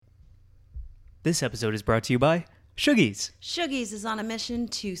This episode is brought to you by Shuggies. Shuggies is on a mission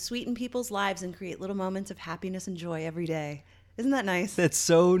to sweeten people's lives and create little moments of happiness and joy every day. Isn't that nice? That's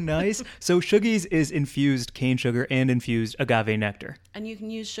so nice. So Shuggies is infused cane sugar and infused agave nectar. And you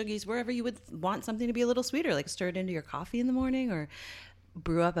can use Shuggies wherever you would want something to be a little sweeter, like stir it into your coffee in the morning or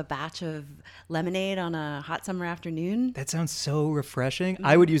brew up a batch of lemonade on a hot summer afternoon. That sounds so refreshing.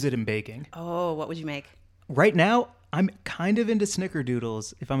 I would use it in baking. Oh, what would you make? Right now, I'm kind of into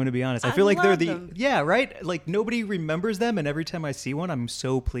snickerdoodles, if I'm going to be honest. I feel like they're love the... them. Yeah, right? Like, nobody remembers them, and every time I see one, I'm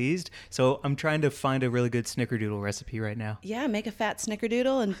so pleased. So I'm trying to find a really good snickerdoodle recipe right now. Yeah, make a fat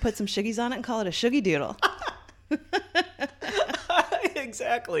snickerdoodle and put some Shuggies on it and call it a Shuggy Doodle.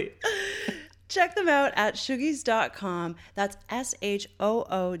 Exactly. Check them out at shuggies.com. That's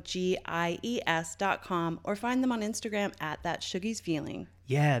SHOOGIES.com. Or find them on Instagram at that Shuggies feeling.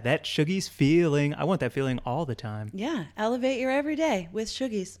 Yeah, that Shuggies feeling. I want that feeling all the time. Yeah, elevate your everyday with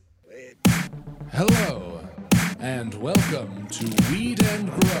Shuggies. Hello, and welcome to Weed and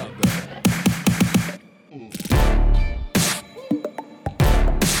Grub.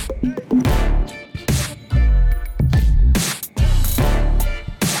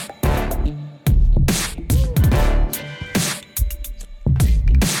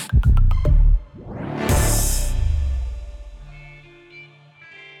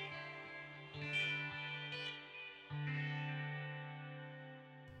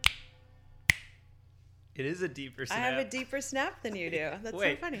 It is a deeper snap. I have a deeper snap than you do. That's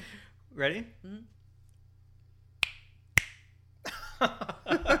Wait. so funny. Ready?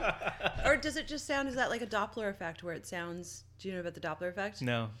 Or does it just sound, is that like a Doppler effect where it sounds, do you know about the Doppler effect?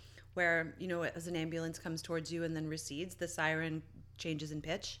 No. Where, you know, as an ambulance comes towards you and then recedes, the siren changes in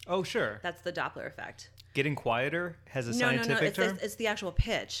pitch. Oh, sure. That's the Doppler effect. Getting quieter has a No, scientific term? it's the actual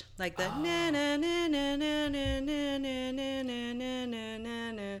pitch. Like the na na na na na na na na na na na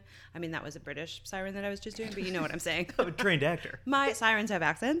na na. I mean, that was a British siren that I was just doing, but you know what I'm saying. I'm a trained actor. My sirens have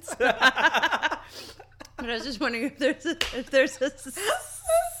accents. But I was just wondering if there's a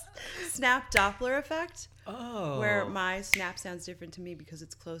snap Doppler effect. Oh. Where my snap sounds different to me because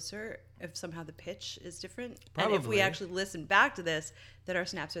it's closer, if somehow the pitch is different. Probably. And if we actually listen back to this, that our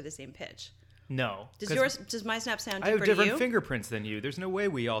snaps are the same pitch. No. Does my snap sound I have different to different you? fingerprints than you. There's no way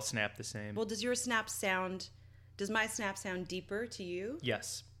we all snap the same. Well, does my snap sound deeper to you?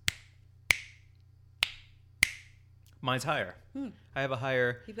 Yes. Mine's higher. I have a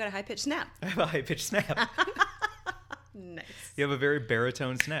higher... You've got a high-pitched snap. I have a high-pitched snap. Nice. You have a very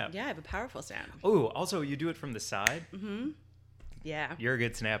baritone snap. Yeah, I have a powerful snap. Oh, also, you do it from the side? Yeah. You're a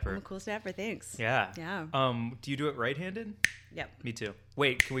good snapper. I'm a cool snapper, thanks. Yeah. Yeah. Do you do it right-handed? Yep. Me too.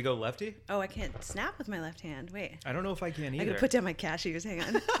 Wait, can we go lefty? Oh, I can't snap with my left hand. Wait. I don't know if I can either. I gotta put down my cashews. Hang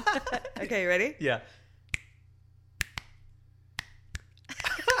on. Okay, you ready? Yeah.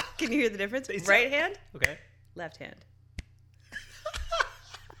 Can you hear the difference? They sound- Right hand, Okay. left hand.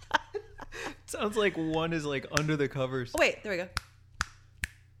 Sounds like one is like under the covers. Oh, wait, there we go.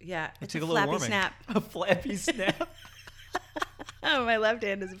 Yeah, it's Took a a little flappy warming. snap. A flappy snap. Oh, my left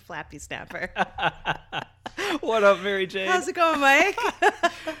hand is a flappy snapper. What up, Mary Jane? How's it going, Mike?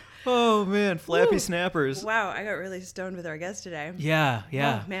 Oh man, flappy Woo. snappers. Wow, I got really stoned with our guest today. Yeah,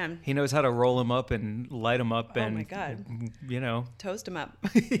 yeah. Oh, man. He knows how to roll them up and light them up Oh, and my God. you know. Toast him up.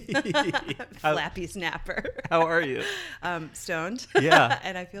 how, Flappy snapper. how are you? Stoned. Yeah.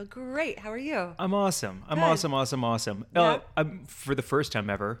 And I feel great. How are you? I'm awesome. I'm Good. awesome. Yeah. I'm, for the first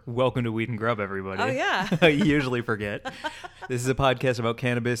time ever, welcome to Weed and Grub, everybody. Oh, yeah. I usually forget. This is a podcast about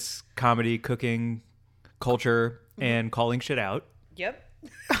cannabis, comedy, cooking, culture, and calling shit out. Yep.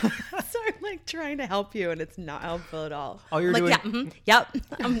 So I'm like trying to help you and it's not helpful at all. All you're like, doing- yeah, yep.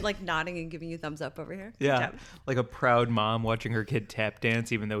 I'm like nodding and giving you thumbs up over here. Good Yeah, job. like a proud mom watching her kid tap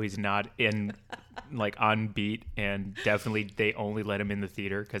dance, even though he's not in, like on beat, and definitely they only let him in the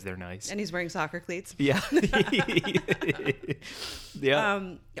theater because they're nice. And he's wearing soccer cleats. Yeah,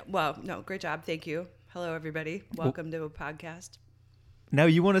 yeah. Well, no, great job. Thank you. Hello, everybody. Welcome to a podcast. Now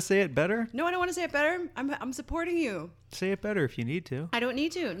you want to say it better? No, I don't want to say it better. I'm supporting you. Say it better if you need to. I don't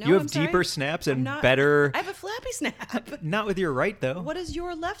need to. No, You have I'm sorry. deeper snaps and I'm not- better. I have a flappy snap. Not with your right though. What does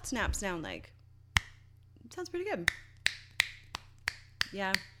your left snap sound like? It sounds pretty good.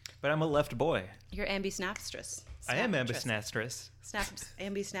 Yeah, But I'm a left boy. you're ambisnapstress. I am Snaptress. ambisnastress.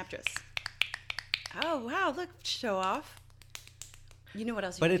 Ambisnaptress. Oh wow! Look, show off. You know what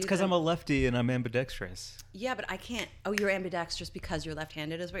else? You But can it's do because then? I'm a lefty and I'm ambidextrous. Yeah, but I can't. Oh, you're ambidextrous because you're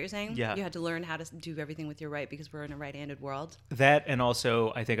left-handed, is what you're saying? Yeah. You had to learn how to do everything with your right because we're in a right-handed world. That, and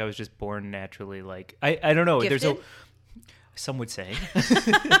also I think I was just born naturally. Like I don't know. There's a. Gifted? Some would say.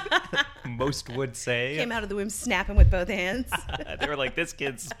 Most would say. Came out of the womb snapping with both hands. They were like, "This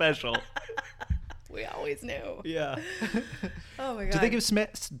kid's special." We always knew. Yeah. Oh my god. Do they give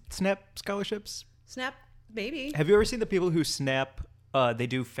snap scholarships? Snap? Maybe. Have you ever seen the people who snap? They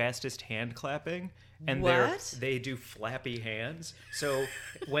do fastest hand clapping, and What? they do flappy hands. So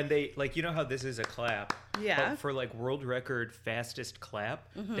when they you know how this is a clap, Yeah. but for like world record fastest clap,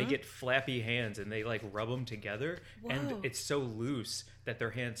 they get flappy hands and they like rub them together, Whoa. and it's so loose that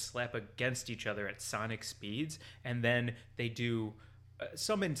their hands slap against each other at sonic speeds, and then they do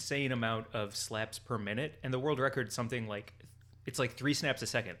some insane amount of slaps per minute, and the world record something like it's like 3 snaps a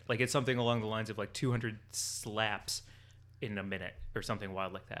second. Like it's something along the lines of like 200 slaps in a minute or something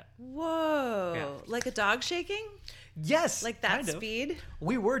wild like that. Whoa. Yeah. Like a dog shaking? Yes, Like that kind of. speed?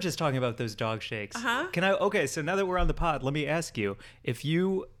 We were just talking about those dog shakes. Uh-huh. Okay, so now that we're on the pod, let me ask you, if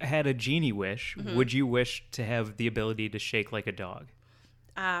you had a genie wish, would you wish to have the ability to shake like a dog?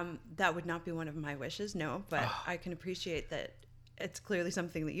 That would not be one of my wishes, no, but I can appreciate that it's clearly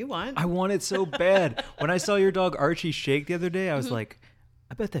something that you want. I want it so bad. When I saw your dog Archie shake the other day, I was like,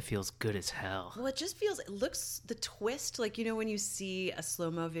 I bet that feels good as hell. Well, it looks, the twist, like, you know, when you see a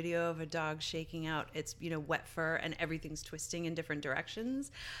slow-mo video of a dog shaking out its, wet fur and everything's twisting in different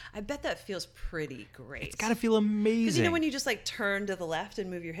directions, I bet that feels pretty great. It's gotta feel amazing. Because, when you just, like, turn to the left and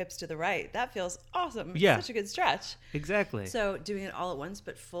move your hips to the right, that feels awesome. Yeah. It's such a good stretch. Exactly. So doing it all at once,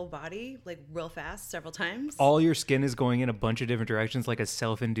 but full body, like, real fast, several times. All your skin is going in a bunch of different directions, like a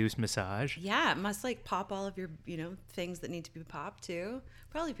self-induced massage. Yeah, it must, like, pop all of your, things that need to be popped, too.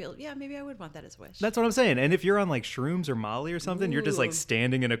 Probably feel, maybe I would want that as a wish. That's what I'm saying. And if you're on like shrooms or Molly or something, you're just like Ooh.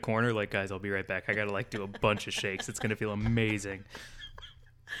 standing in a corner like, guys, I'll be right back. I gotta like do a bunch of shakes. It's gonna feel amazing.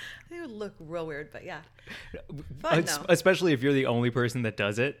 It would look real weird, but yeah. Fun, though. Especially if you're the only person that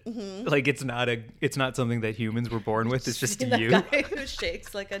does it. Like it's not something that humans were born with. It's just That you. guy who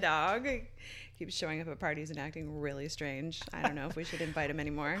shakes like a dog keeps showing up at parties and acting really strange. I don't know if we should invite him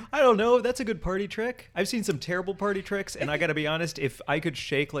anymore. I don't know. That's a good party trick. I've seen some terrible party tricks, and I gotta be honest. If I could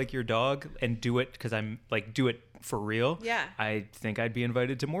shake like your dog and do it because I'm like do it for real, Yeah. I think I'd be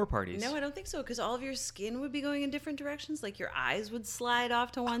invited to more parties. No, I don't think so, because all of your skin would be going in different directions. Like your eyes would slide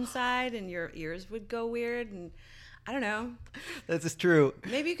off to one side and your ears would go weird. And I don't know. That's just true.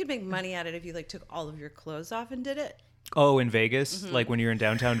 Maybe you could make money at it if you like took all of your clothes off and did it. Oh, in Vegas, Mm-hmm. like when you're in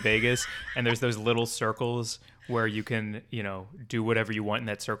downtown Vegas, and there's those little circles where you can, do whatever you want in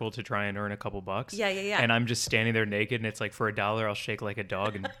that circle to try and earn a couple bucks. Yeah. And I'm just standing there naked, and it's like for $1, I'll shake like a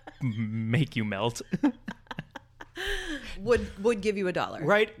dog and make you melt. Would give you $1.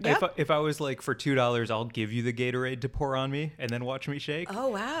 Right? Yep. If I was like for $2, I'll give you the Gatorade to pour on me and then watch me shake. Oh,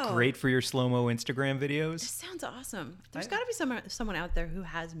 wow. Great for your slow-mo Instagram videos. Sounds awesome. There's got to be someone out there who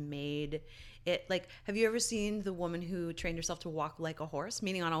has made it. Like, have you ever seen the woman who trained herself to walk like a horse,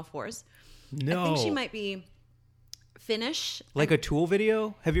 meaning on all fours? No. I think she might be Finnish. Like a Tool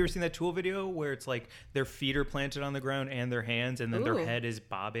video? Have you ever seen that Tool video where it's like their feet are planted on the ground and their hands, and then their Ooh. head is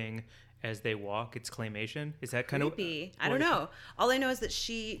bobbing as they walk? It's claymation. Is that kind Creepy. of? I don't know. All I know is that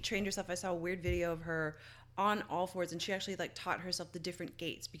she trained herself. I saw a weird video of her on all fours, and she actually like taught herself the different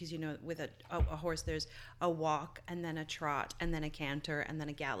gaits, because with a horse there's a walk and then a trot and then a canter and then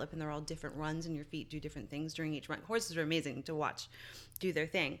a gallop, and they're all different runs, and your feet do different things during each run. Horses are amazing to watch do their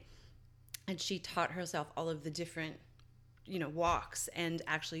thing, and she taught herself all of the different walks, and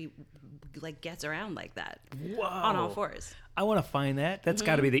actually like gets around like that. Whoa. On all fours. I want to find that. That's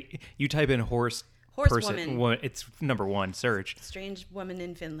got to be you type in horse person. woman. It's number one search. Strange woman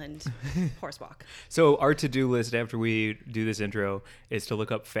in Finland horse walk. So our to-do list after we do this intro is to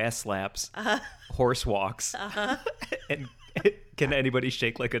look up fast slaps, horse walks, and can anybody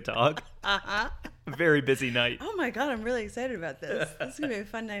shake like a dog? Very busy night. Oh my god, I'm really excited about this. This is gonna be a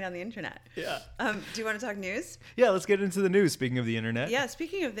fun night on the internet. Yeah. Do you want to talk news? Yeah, let's get into the news. Speaking of the internet. Yeah,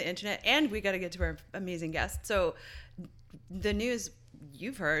 speaking of the internet, and we got to get to our amazing guest. So, the news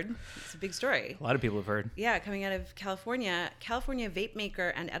you've heard, it's a big story. A lot of people have heard. Yeah, coming out of California vape maker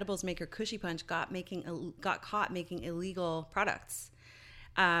and edibles maker Cushy Punch got caught making illegal products.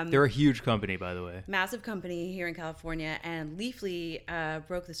 They're a huge company, by the way. Massive company here in California, and Leafly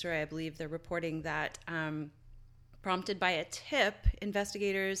broke the story. I believe they're reporting that prompted by a tip,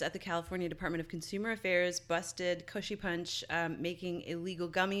 investigators at the California Department of Consumer Affairs busted Cushy Punch making illegal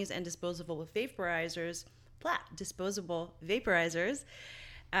gummies and disposable vaporizers.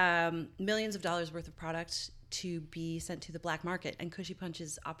 Millions of dollars worth of product to be sent to the black market, and Cushy Punch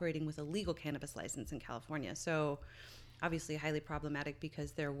is operating with a legal cannabis license in California. So obviously highly problematic,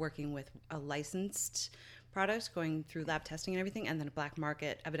 because they're working with a licensed product going through lab testing and everything, and then a black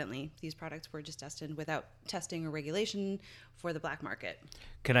market. Evidently, these products were just destined without testing or regulation for the black market.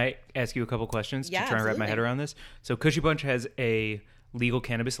 Can I ask you a couple questions Yeah, to try and wrap my head absolutely. around this? So Cushy Punch has a legal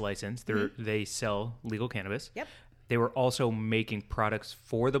cannabis license. They sell legal cannabis. Yep. They were also making products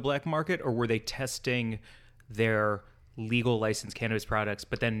for the black market, or were they testing their legal licensed cannabis products,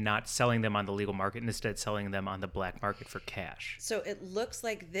 but then not selling them on the legal market and instead selling them on the black market for cash? So it looks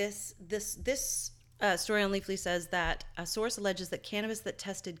like this story on Leafly says that a source alleges that cannabis that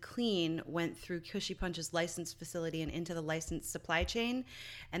tested clean went through Cushy Punch's licensed facility and into the licensed supply chain,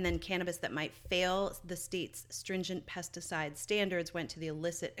 and then cannabis that might fail the state's stringent pesticide standards went to the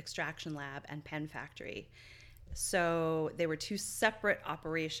illicit extraction lab and pen factory. So they were two separate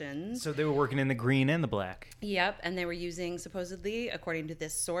operations. So they were working in the green and the black. Yep, and they were using, supposedly, according to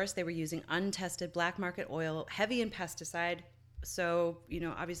this source, they were using untested black market oil, heavy in pesticide. So,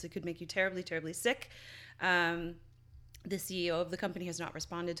 obviously could make you terribly, terribly sick. The CEO of the company has not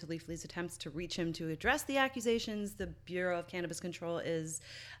responded to Leafly's attempts to reach him to address the accusations. The Bureau of Cannabis Control has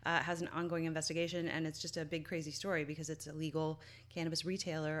an ongoing investigation, and it's just a big, crazy story because it's a legal cannabis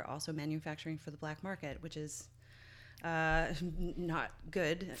retailer also manufacturing for the black market, which is not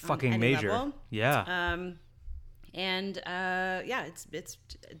good. Fucking on any major. level. Yeah. It's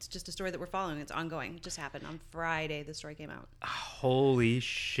just a story that we're following. It's ongoing. It just happened on Friday. The story came out. Holy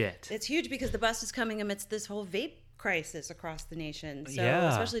shit. It's huge because the bust is coming amidst this whole vape crisis across the nation. So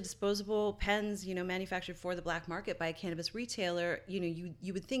especially disposable pens, manufactured for the black market by a cannabis retailer, you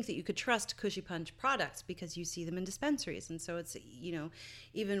would think that you could trust Cushy Punch products because you see them in dispensaries. And so it's,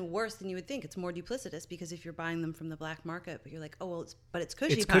 even worse than you would think. It's more duplicitous because if you're buying them from the black market, but you're like, oh, well, it's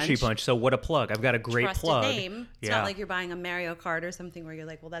Cushy Punch. It's Cushy Punch, so what a plug. I've got a great Trusted plug. name. It's not like you're buying a Mario Kart or something where you're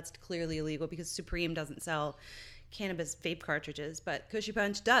like, well, that's clearly illegal because Supreme doesn't sell cannabis vape cartridges, but Cushy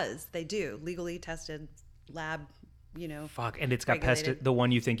Punch does. They do. Legally tested lab, Fuck, and it's got regulated. the one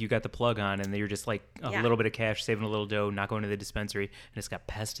you think you got the plug on, and you're just like a little bit of cash, saving a little dough, not going to the dispensary, and it's got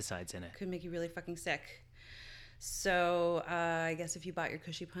pesticides in it. Could make you really fucking sick. So I guess if you bought your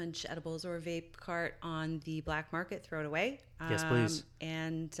Cushy Punch edibles or vape cart on the black market, throw it away. Yes, please.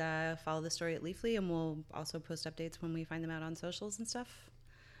 And follow the story at Leafly, and we'll also post updates when we find them out on socials and stuff.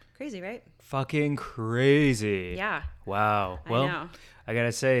 Crazy, right? Fucking crazy. Yeah. Wow. Well, I know. I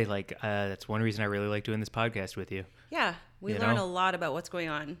gotta say, that's one reason I really like doing this podcast with you. Yeah, we learn a lot about what's going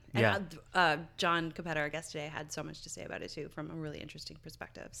on. And Yeah. John Capetta, our guest today, had so much to say about it too, from a really interesting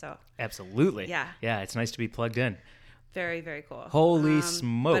perspective. So Absolutely. Yeah. Yeah, it's nice to be plugged in. very, very cool. Holy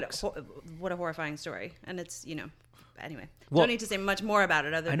smokes. But what a horrifying story. And it's, anyway. Well, don't need to say much more about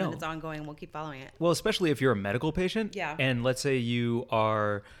it other I know. than it's ongoing. We'll keep following it. Well, especially if you're a medical patient. Yeah. And let's say you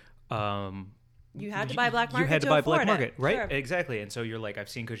are... You had to buy black market. You had to buy black afford market, it. right? Sure. Exactly. And so you're like, I've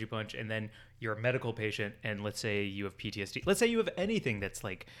seen Cushy Punch, and then you're a medical patient, and let's say you have PTSD. Let's say you have anything that's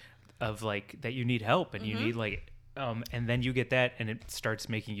that you need help, and you need and then you get that, and it starts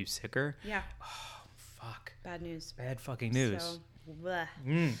making you sicker. Yeah. Oh, fuck. Bad news. Bad fucking news. So, bleh.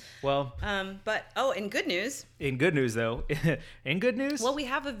 Well, in good news. in good news though, in good news. Well, we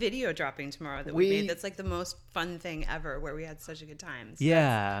have a video dropping tomorrow that we made. That's like the most fun thing ever, where we had such a good time. So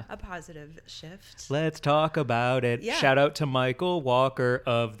yeah. a positive shift. Let's talk about it. Yeah. Shout out to Michael Walker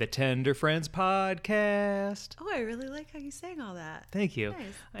of the Tender Friends podcast. Oh, I really like how you sang all that. Thank you. Nice.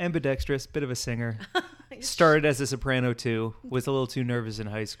 Ambidextrous, bit of a singer. Started as a soprano too. Was a little too nervous in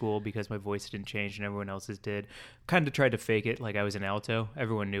high school because my voice didn't change and everyone else's did. Kind of tried to fake it like I was an alto.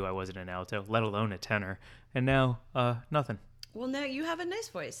 Everyone knew I wasn't an alto, let alone a tenor. And now, nothing. Well, now you have a nice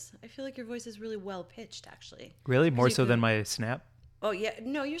voice. I feel like your voice is really well pitched, actually. Really? More you so can- than my snap? Oh yeah,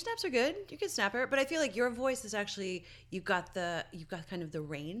 no, your snaps are good. You can snap it, but I feel like your voice is actually you've got kind of the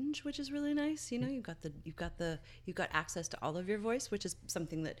range, which is really nice. You've got access to all of your voice, which is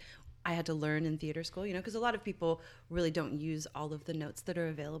something that I had to learn in theater school. Because a lot of people really don't use all of the notes that are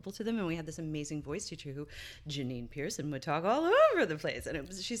available to them. And we had this amazing voice teacher who, Janine Pearson, would talk all over the place,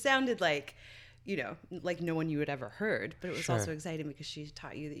 and she sounded like like no one you had ever heard, but it was Sure. also exciting because she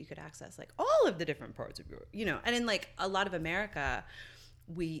taught you that you could access like all of the different parts of your, and in like a lot of America,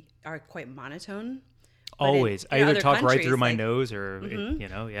 we are quite monotone. But Always. in I either other talk right countries, through my like- nose or,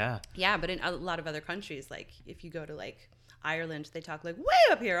 yeah. Yeah, but in a lot of other countries, like if you go to like Ireland, they talk like way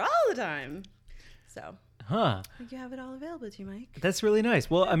up here all the time. So Huh. I think you have it all available to you, Mike. That's really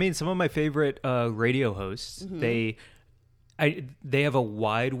nice. Well, I mean, some of my favorite radio hosts, Mm-hmm. they have a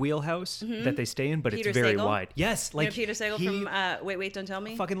wide wheelhouse that they stay in, but Peter it's very Sagal? wide. Yes, like Peter Sagal from Wait, Don't Tell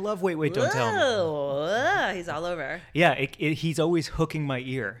Me? fucking love Wait, Don't Tell Me. Whoa, he's all over. Yeah, he's always hooking my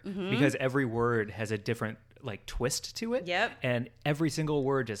ear Mm-hmm. because every word has a different like twist to it. Yep. And every single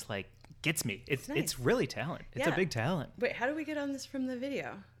word just like gets me. It's nice. really talent. It's a Yeah. big talent. Wait, how do we get on this from the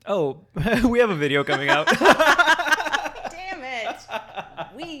video? Oh, we have a video coming out. Damn it.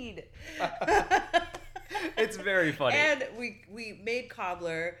 Weed. It's very funny. And we made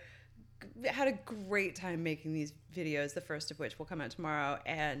cobbler. Had a great time making these videos, the first of which will come out tomorrow,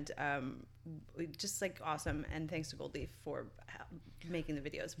 and just like awesome. And thanks to Gold Leaf for making the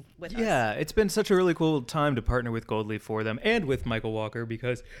videos with us. Yeah, it's been such a really cool time to partner with Gold Leaf for them and with Michael Walker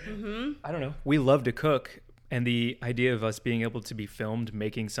because I don't know, we love to cook. And the idea of us being able to be filmed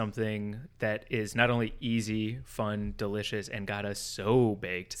making something that is not only easy, fun, delicious, and got us so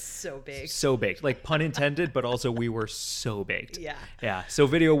baked. So baked. So baked. Like, pun intended, but also we were so baked. Yeah. Yeah. So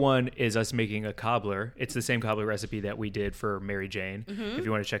video 1 is us making a cobbler. It's the same cobbler recipe that we did for Mary Jane, if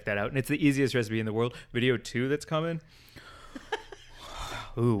you want to check that out. And it's the easiest recipe in the world. Video 2 that's coming.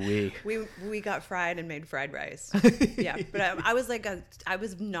 Ooh, we got fried and made fried rice. Yeah, but I was like I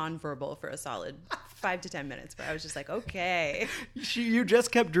was nonverbal for a solid 5 to 10 minutes, but I was just like, okay. You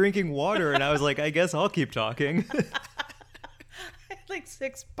just kept drinking water, and I was like, I guess I'll keep talking. I had like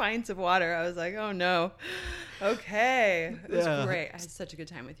 6 pints of water. I was like, oh no. Okay. It was great. I had such a good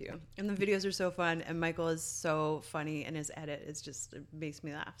time with you. And the videos are so fun, and Michael is so funny, and his edit is just, it makes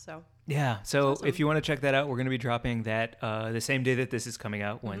me laugh. So yeah. So awesome. If you want to check that out, we're going to be dropping that the same day that this is coming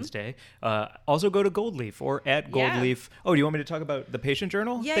out, Wednesday. Also go to Gold Leaf or at Gold Leaf. Oh, do you want me to talk about the patient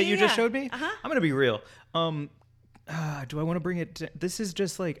journal that you just showed me? I'm going to be real. Do I want to bring it? This is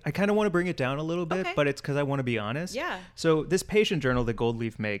just like, I kind of want to bring it down a little bit, but it's because I want to be honest. Yeah. So this patient journal that Gold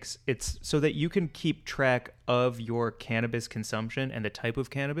Leaf makes, it's so that you can keep track of your cannabis consumption and the type of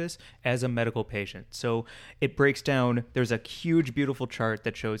cannabis as a medical patient. So it breaks down, there's a huge, beautiful chart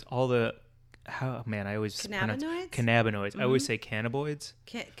that shows all the, I always cannabinoids. I always say cannabinoids.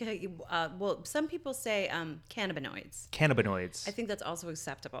 Well, some people say cannabinoids. Cannabinoids. I think that's also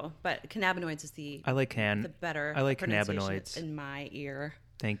acceptable, but cannabinoids is the better. I like cannabinoids in my ear.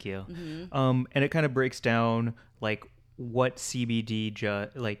 Thank you. And it kind of breaks down like what CBD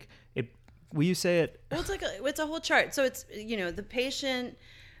will you say it? Well, it's a whole chart. So it's the patient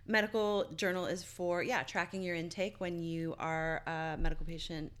medical journal is for tracking your intake when you are a medical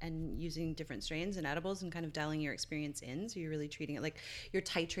patient and using different strains and edibles and kind of dialing your experience in. So you're really treating it like you're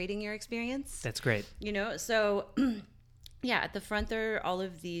titrating your experience. That's great. So at the front there are all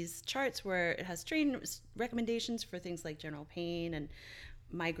of these charts where it has strain recommendations for things like general pain and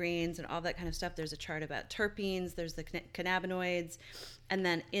migraines and all that kind of stuff. There's a chart about terpenes, there's the cannabinoids, and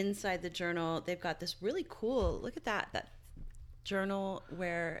then inside the journal they've got this really cool, look at that journal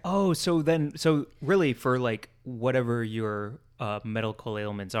where so really for like whatever your medical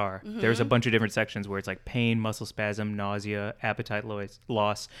ailments are, there's a bunch of different sections where it's like pain, muscle spasm, nausea, appetite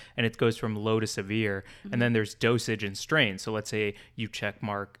loss, and it goes from low to severe. And then there's dosage and strain. So let's say you check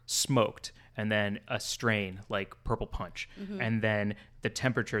mark smoked, and then a strain like Purple Punch, and then the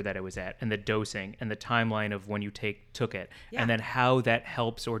temperature that it was at, and the dosing, and the timeline of when you took it, and then how that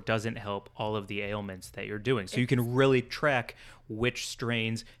helps or doesn't help all of the ailments that you're doing. So you can really track which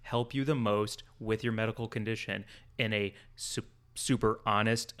strains help you the most with your medical condition in a super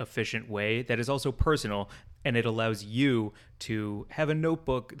honest, efficient way that is also personal. And it allows you to have a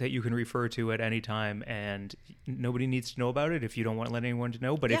notebook that you can refer to at any time, and nobody needs to know about it if you don't want to let anyone to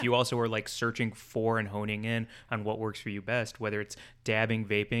know. But if you also are like searching for and honing in on what works for you best, whether it's dabbing,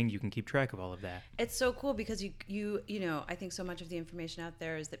 vaping, you can keep track of all of that. It's so cool because you I think so much of the information out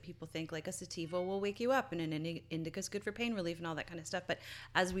there is that people think like a sativa will wake you up and an indica is good for pain relief and all that kind of stuff. But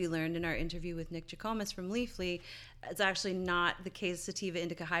as we learned in our interview with Nick Jikomes from Leafly, it's actually not the case. Sativa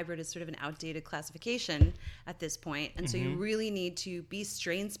indica hybrid is sort of an outdated classification at this point. And so you really need to be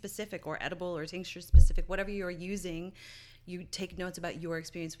strain specific or edible or tincture specific, whatever you're using. You take notes about your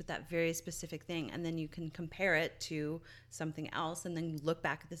experience with that very specific thing, and then you can compare it to something else, and then look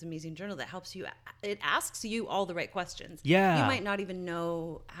back at this amazing journal that helps you. It asks you all the right questions. Yeah. You might not even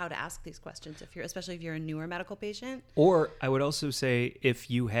know how to ask these questions especially if you're a newer medical patient. Or I would also say if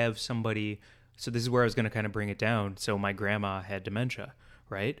you have somebody, so this is where I was going to kind of bring it down. So my grandma had dementia,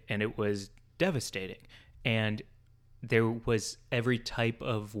 right? And it was devastating. And there was every type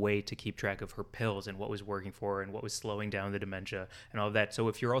of way to keep track of her pills and what was working for her and what was slowing down the dementia and all of that. So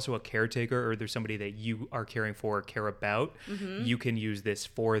if you're also a caretaker or there's somebody that you are caring for or care about, you can use this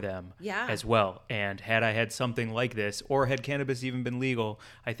for them as well. And had I had something like this, or had cannabis even been legal,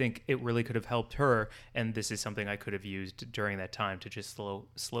 I think it really could have helped her. And this is something I could have used during that time to just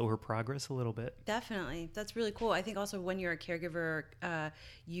slow her progress a little bit. Definitely. That's really cool. I think also when you're a caregiver,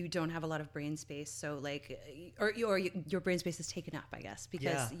 you don't have a lot of brain space. So like, or your brain space is taken up, I guess,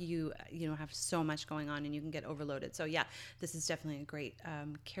 because you have so much going on and you can get overloaded. So this is definitely a great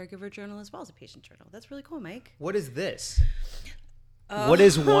caregiver journal as well as a patient journal. That's really cool, Mike. What is this? What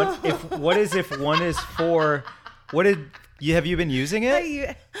is one? If one is for? Have you been using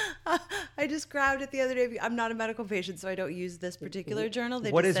it? I I just grabbed it the other day. I'm not a medical patient, so I don't use this particular journal.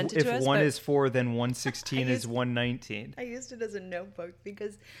 They What just is sent it if to us. one but is 4, then 116 is used- 119? I used it as a notebook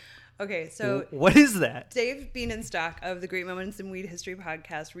because, okay, so What is that? Dave Bienenstock of the Great Moments in Weed History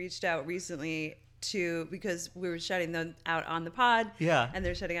podcast reached out recently because we were shouting them out on the pod. Yeah. And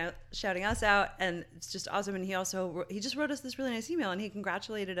they're shouting us out, and it's just awesome. And he just wrote us this really nice email, and he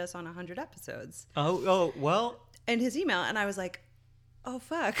congratulated us on 100 episodes Well, in his email. And I was like, oh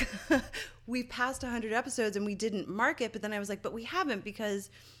fuck, we passed 100 episodes and we didn't mark it. But then I was like, but we haven't, because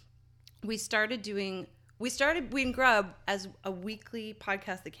we started Weed and Grub as a weekly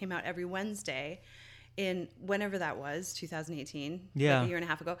podcast that came out every Wednesday in whenever that was, 2018, Yeah. like a year and a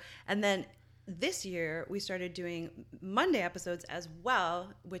half ago. And then this year we started doing Monday episodes as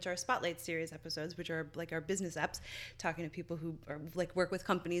well, which are Spotlight series episodes, which are like our business apps, talking to people who are like work with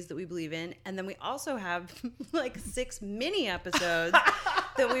companies that we believe in. And then we also have like 6 mini episodes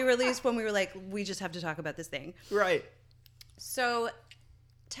that we released when we were like, we just have to talk about this thing. right. So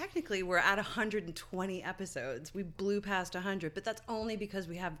technically we're at 120 episodes. We blew past 100, but that's only because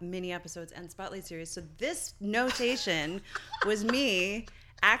we have mini episodes and Spotlight series. So this notation was me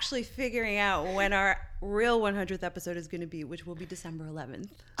actually figuring out when our real 100th episode is going to be, which will be December 11th.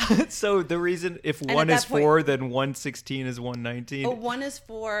 So the reason if at one that is 4, then 116 is 119. Oh, 1 is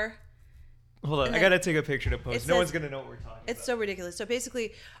 4. Hold on, and I then gotta take a picture to post. No says- one's gonna know what we're talking It's about. so ridiculous. So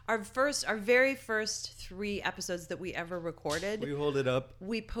basically our very first 3 episodes that we ever recorded, Will you hold it up?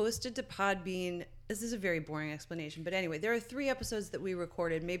 we posted to Podbean. This is a very boring explanation, but anyway, there are 3 episodes that we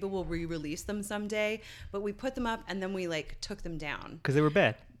recorded. Maybe we'll re-release them someday, but we put them up and then we like took them down. Because they were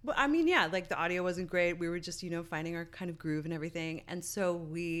bad. But I mean, yeah, like the audio wasn't great. We were just, finding our kind of groove and everything. And so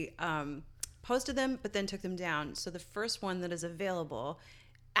we posted them, but then took them down. So the first one that is available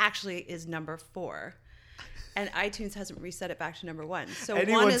actually is number 4. And iTunes hasn't reset it back to number 1. So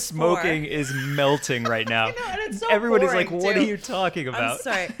Anyone 1 is smoking 4. is melting right now. I know, and it's so Everyone is like, boring, what too. are you talking about?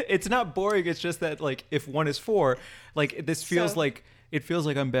 sorry. It's not boring. It's just that, like, if 1 is 4, like, this feels So- like, it feels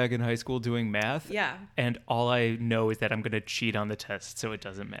like I'm back in high school doing math. Yeah. And all I know is that I'm going to cheat on the test, so it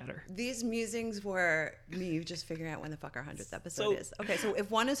doesn't matter. These musings were me just figuring out when the fuck our 100th episode So- is. Okay, so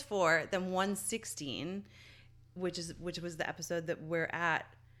if 1 is 4, then 116, which was the episode that we're at.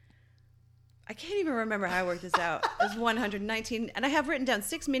 I can't even remember how I worked this out. It's 119, and I have written down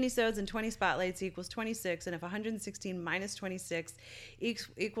 6 minisodes and 20 spotlights equals 26, and if 116 minus 26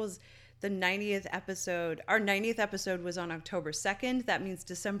 equals the 90th episode, our 90th episode was on October 2nd. That means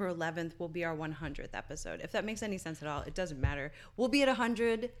December 11th will be our 100th episode. If that makes any sense at all, it doesn't matter. We'll be at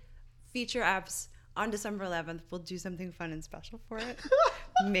 100 feature apps on December 11th. We'll do something fun and special for it.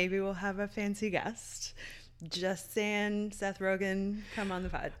 Maybe we'll have a fancy guest. Just saying, Seth Rogen, come on the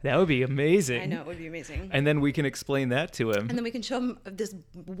pod. That would be amazing. I know, it would be amazing. And then we can explain that to him. And then we can show him this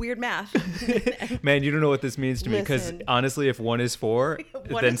weird math. Man, you don't know what this means to me, because Listen. honestly, if 1 is 4,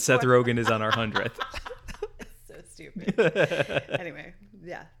 1 then is Seth 4. Rogen is on our 100th. So stupid. Anyway,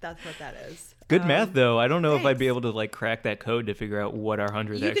 yeah, that's what that is. Good math, though. I don't know if I'd thanks. be able to like crack that code to figure out what our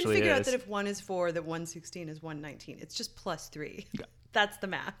 100th You can actually figure is. out that if 1 is 4, that 116 is 119. It's just plus 3. That's the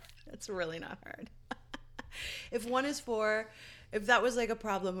math. That's really not hard. If 1 is 4, if that was like a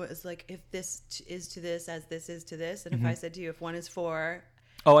problem, it was like if this is to this as this is to this, and if I said to you, if 1 is 4,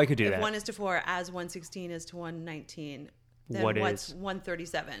 Oh, I could do if that. 1 is to 4 as 116 is to 119, then What what's is?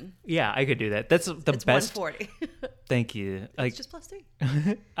 137? Yeah, I could do that. That's the It's best. 140. Thank you. Like It's just plus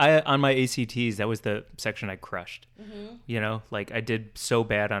 3. I on my ACTs, that was the section I crushed. Mm-hmm. You know, like I did so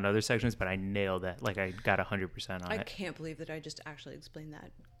bad on other sections, but I nailed it. Like I got 100% on I it. can't believe that I just actually explained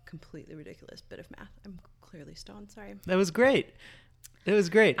that completely ridiculous bit of math. I'm clearly stoned. Sorry. That was great. It was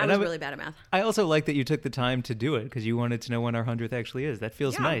great. I And was really bad at math. I also like that you took the time to do it because you wanted to know when our 100th actually is. That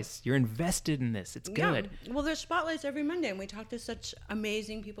feels Yeah. nice. You're invested in this. It's good. Yeah. Well, there's spotlights every Monday, and we talk to such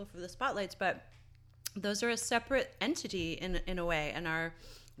amazing people for the spotlights, but those are a separate entity in a way. And our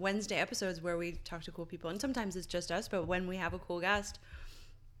Wednesday episodes where we talk to cool people, and sometimes it's just us, but when we have a cool guest,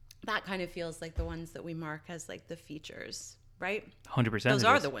 that kind of feels like the ones that we mark as like the features, right? 100%. Those it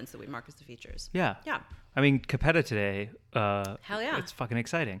are is. the ones that we mark as the features. Yeah. Yeah. I mean, Capetta today. Hell yeah. It's fucking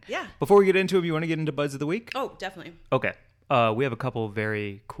exciting. Yeah. Before we get into them, you want to get into Buds of the Week? Oh, definitely. Okay. We have a couple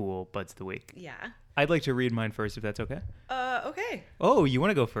very cool Buds of the Week. Yeah. I'd like to read mine first, if that's okay. Okay. Oh, you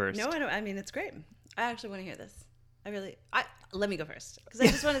want to go first? No, I don't. I mean, it's great. I actually want to hear this. Let me go first because I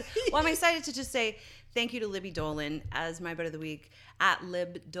just want to. Well, I'm excited to just say thank you to Libby Dolan as my Bud of the Week at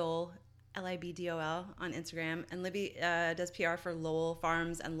LibDol, LIBDOL on Instagram, and Libby does PR for Lowell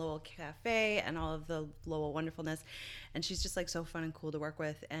Farms and Lowell Cafe and all of the Lowell wonderfulness, and she's just like so fun and cool to work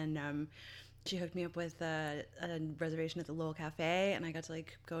with, and She hooked me up with a reservation at the Lowell Cafe, and I got to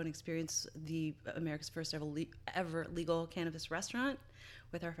like go and experience the America's first ever legal cannabis restaurant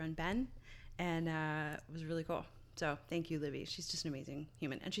with our friend Ben, and it was really cool. So thank you, Libby. She's just an amazing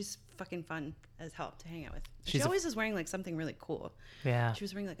human, and she's fucking fun as hell to hang out with. She always is wearing like something really cool. Yeah. She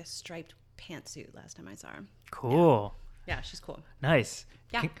was wearing like a striped pantsuit last time I saw her. Cool. Yeah, she's cool. Nice.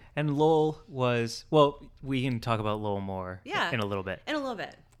 Yeah. And Lowell was, well, we can talk about Lowell more in a little bit. In a little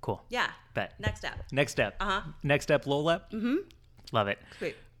bit. Cool. Yeah. Bet. Next step. Next step. Uh-huh. Next step, Lowell. Mm-hmm. Love it.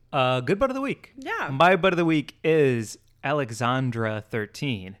 Sweet. Good bud of the week. Yeah. My bud of the week is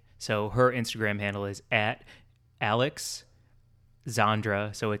Alexandra13. So her Instagram handle is at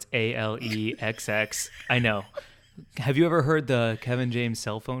Alexandra. So it's ALEXX. I know. Have you ever heard the Kevin James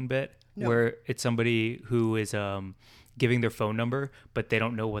cell phone bit? No. Where it's somebody who is giving their phone number, but they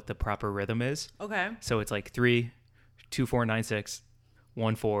don't know what the proper rhythm is. Okay. So it's like 32496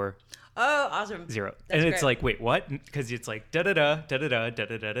 14 Oh, awesome. 0. That's And it's great. like, wait, what? Because it's like da da da da da da da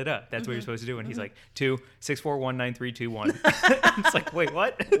da da da da. That's what you're supposed to do. And he's like 2641931. It's like, wait,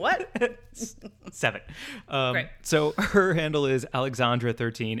 what? What? 7. Great. So her handle is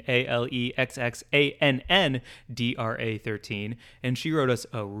Alexandra13, ALEXXANNDRA13, and she wrote us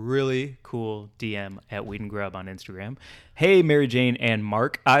a really cool DM at Weed and Grub on Instagram. Hey, Mary Jane and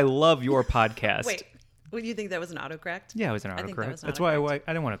Mark, I love your podcast. Wait. Would you think that was an autocorrect? Yeah, it was an I think that autocorrect. was an That's why autocorrect.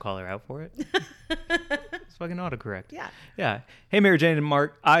 I didn't want to call her out for it. It's fucking autocorrect. Yeah. Yeah. Hey, Mary Jane and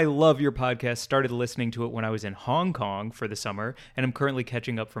Mark, I love your podcast. Started listening to it when I was in Hong Kong for the summer, and I'm currently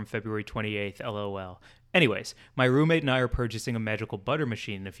catching up from February 28th, LOL. Anyways, my roommate and I are purchasing a magical butter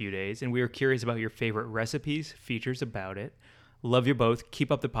machine in a few days, and we are curious about your favorite recipes, features about it. Love you both.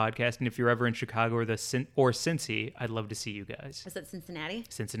 Keep up the podcast, and if you're ever in Chicago or Cincy, I'd love to see you guys. Is that Cincinnati?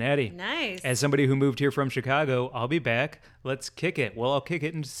 Cincinnati. Nice. As somebody who moved here from Chicago, I'll be back. Let's kick it. Well, I'll kick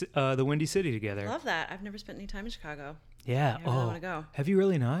it in the Windy City together. Love that. I've never spent any time in Chicago. Yeah. I really wanna go. Have you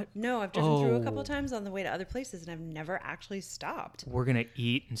really not? No, I've driven through a couple Oh. times on the way to other places, and I've never actually stopped. We're going to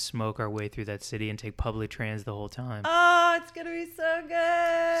eat and smoke our way through that city and take public trans the whole time. Oh, it's going to be so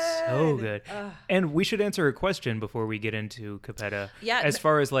good. So good. Ugh. And we should answer a question before we get into Capetta. Yeah. As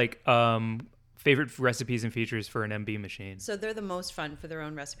far as like favorite recipes and features for an MB machine. So they're the most fun for their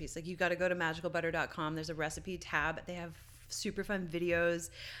own recipes. Like you got to go to magicalbutter.com. There's a recipe tab. They have super fun videos.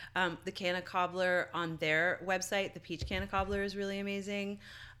 The Canna Cobbler on their website, the Peach Canna Cobbler, is really amazing.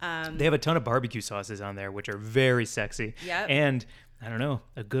 They have a ton of barbecue sauces on there, which are very sexy. Yep. And I don't know,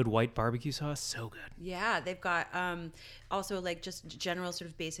 a good white barbecue sauce, so good. Yeah, they've got also like just general sort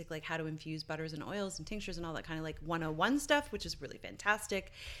of basic like how to infuse butters and oils and tinctures and all that kind of like 101 stuff, which is really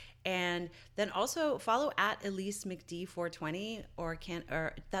fantastic. And then also follow at Elise McD 420 or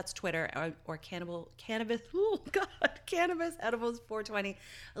that's Twitter or cannabis. Oh God, cannabis edibles 420.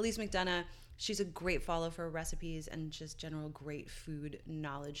 Elise McDonough. She's a great follow for recipes and just general great food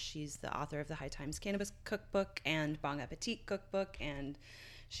knowledge. She's the author of the High Times Cannabis Cookbook and Bon Appetit Cookbook, and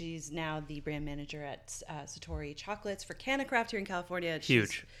she's now the brand manager at Satori Chocolates for CannaCraft here in California.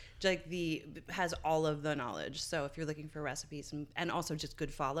 Huge. She's has all of the knowledge. So if you're looking for recipes and also just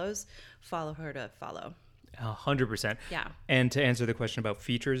good follows, follow her to follow. 100%. Yeah. And to answer the question about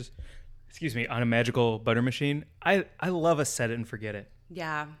features, on a magical butter machine, I love a set it and forget it.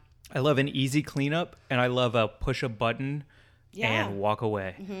 Yeah. I love an easy cleanup, and I love a push a button Yeah. and walk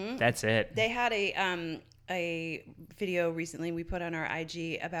away. That's it. They had a video recently we put on our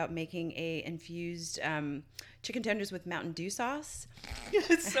IG about making a infused chicken tenders with Mountain Dew sauce.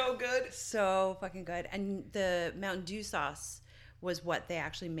 It's so good. So fucking good. And the Mountain Dew sauce was what they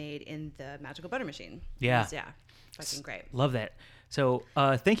actually made in the magical butter machine. Yeah. Yeah. Fucking great. Love that. So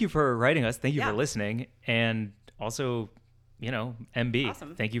thank you for writing us. Thank you Yeah. for listening. And also, MB,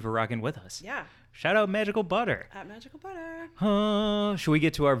 Awesome. thank you for rocking with us. Yeah. Shout out Magical Butter. At Magical Butter. Should we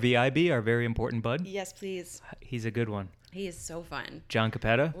get to our VIB, our very important bud? Yes, please. He's a good one. He is so fun. John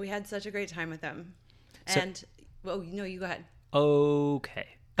Capetta. We had such a great time with him. So- And, you go ahead. Okay.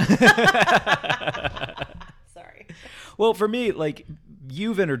 Sorry. Well, for me,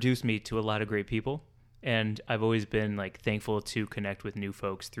 you've introduced me to a lot of great people, and I've always been thankful to connect with new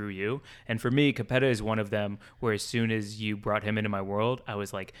folks through you. And for me, Capetta is one of them, where as soon as you brought him into my world, I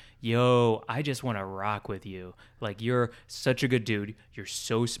was like, yo, I just want to rock with you. You're such a good dude. You're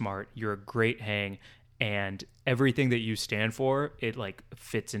so smart. You're a great hang. And everything that you stand for, it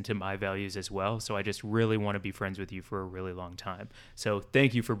fits into my values as well. So I just really want to be friends with you for a really long time. So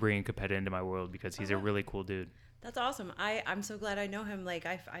thank you for bringing Capetta into my world, because he's a really cool dude. That's awesome. I'm so glad I know him.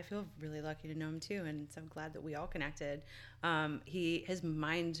 I feel really lucky to know him too, and so I'm glad that we all connected. His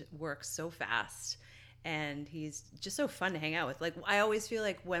mind works so fast, and he's just so fun to hang out with. I always feel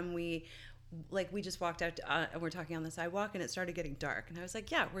like when we like we just walked out and we're talking on the sidewalk and it started getting dark. And I was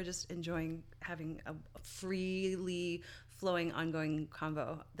like, yeah, we're just enjoying having a freely flowing, ongoing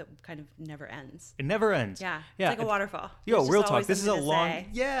convo that kind of never ends. It never ends. Yeah. Yeah. It's like a waterfall. Yo, There's just real talk. always This is a something to long, say.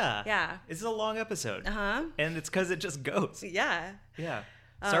 yeah. Yeah. This is a long episode. Uh-huh. And it's because it just goes. Yeah. Yeah.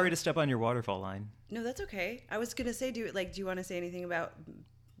 Sorry to step on your waterfall line. No, that's okay. I was going to say, do you want to say anything about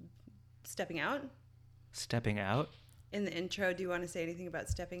stepping out? Stepping out? In the intro, do you want to say anything about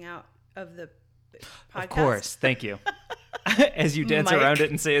stepping out of the podcast? Of course. Thank you. As you dance Mike, around it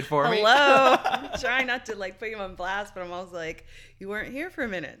and say it for me. Hello. I'm trying not to like put you on blast, but I'm also like, you weren't here for a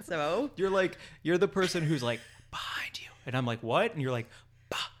minute, so. You're the person who's like, behind you. And I'm like, what? And you're like,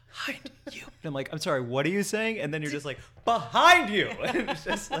 behind you. And I'm like, I'm sorry, what are you saying? And then you're just like, behind you. And it's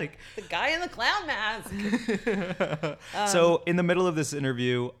just like. The guy in the clown mask. So in the middle of this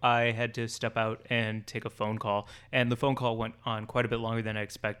interview, I had to step out and take a phone call. And the phone call went on quite a bit longer than I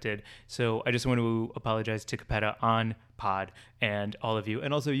expected. So I just want to apologize to Capetta on pod and all of you.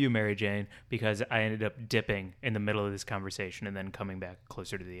 And also you, Mary Jane, because I ended up dipping in the middle of this conversation and then coming back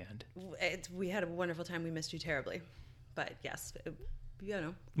closer to the end. We had a wonderful time. We missed you terribly. But yes, you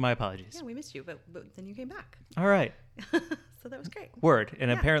know. My apologies. Yeah, we missed you, but then you came back. All right. So that was great. Word. And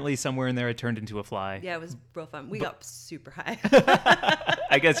Yeah. apparently somewhere in there I turned into a fly. Yeah, it was real fun. We got super high.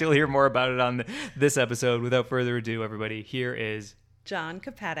 I guess you'll hear more about it on this episode. Without further ado, everybody, here is John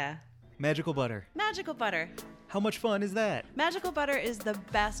Capetta. Magical Butter. Magical Butter. How much fun is that? Magical Butter is the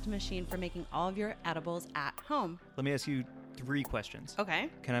best machine for making all of your edibles at home. Let me ask you 3 questions. Okay.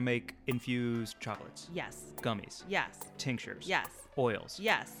 Can I make infused chocolates, Yes. gummies, Yes. tinctures, Yes. oils,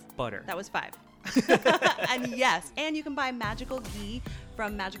 Yes. butter? That was 5. And yes, and you can buy magical ghee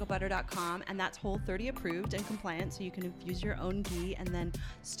from magicalbutter.com, and that's Whole30 approved and compliant, so you can infuse your own ghee and then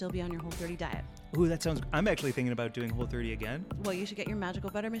still be on your Whole30 diet. Ooh, that sounds. I'm actually thinking about doing Whole30 again. Well, you should get your magical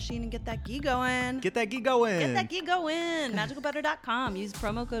butter machine and get that ghee going. Get that ghee going. Get that ghee going. Magicalbutter.com. Use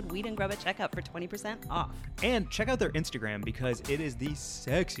promo code Weed and Grub at checkout for 20% off. And check out their Instagram because it is the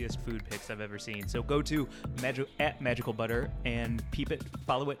sexiest food pics I've ever seen. So go to at Magical Butter and peep it,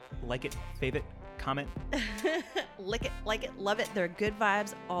 follow it, like it, fave it, comment. Lick it, like it, love it. They're good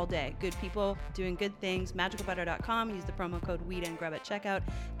vibes all day. Good people doing good things. Magicalbutter.com. Use the promo code Weed and Grub at checkout.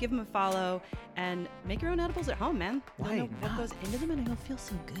 Give them a follow and make your own edibles at home, man. Why You'll know what not? goes into them and you'll feel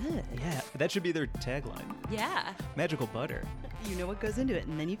so good. Yeah, that should be their tagline. Yeah. Magical Butter. You know what goes into it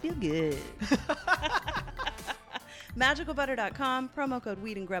and then you feel good. Magicalbutter.com. Promo code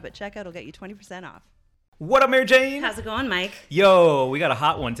Weed and Grub at checkout will get you 20% off. What up, Mary Jane? How's it going, Mike? Yo, we got a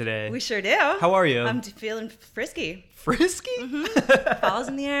hot one today. We sure do. How are you? I'm feeling frisky. Frisky? Balls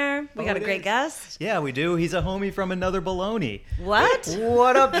in the air. We got a it great is. guest. Yeah, we do. He's a homie from another baloney. What?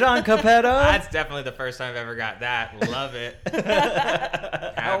 What up, John Capetta? That's definitely the first time I've ever got that. Love it.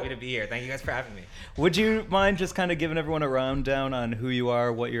 Happy to be here. Thank you guys for having me. Would you mind just kind of giving everyone a rundown on who you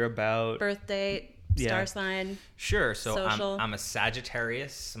are, what you're about? Birth date, Yeah. star sign. Sure. So Social. I'm a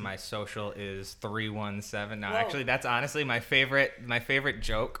Sagittarius. My social is 317. Now, Whoa. actually, that's honestly my favorite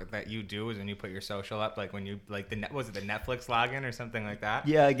joke that you do is when you put your social up, like when you like was it the Netflix login or something like that?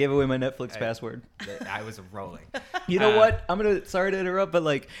 Yeah, I gave away my Netflix password. I was rolling. You know what? Sorry to interrupt, but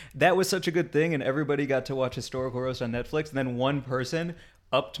like that was such a good thing, and everybody got to watch Historical Roast on Netflix. And then one person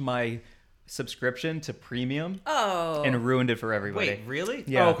upped my subscription to premium Oh. and ruined it for everybody. Wait, really?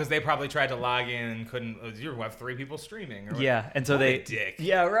 Yeah. Oh, because they probably tried to log in and couldn't. You have 3 people streaming. Or Yeah, and so What a they. dick.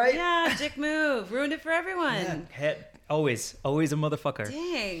 Yeah, right. Yeah, dick move. Ruined it for everyone. Always a motherfucker.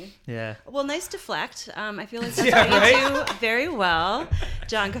 Dang. Yeah. Well, nice deflect. I feel like that's Yeah, what you do very well,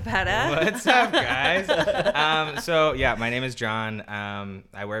 John Capetta. What's up, guys? So yeah, my name is John.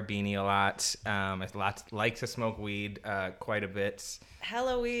 I wear a beanie a lot. I like to smoke weed quite a bit.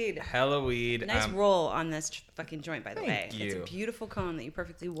 Hello, weed. Hella weed. Nice roll on this fucking joint, by the way. Thank It's a you. beautiful cone that you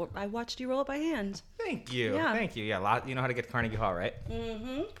perfectly. I watched you roll it by hand. Thank you. Yeah. Thank you. Yeah, you know how to get to Carnegie Hall, right?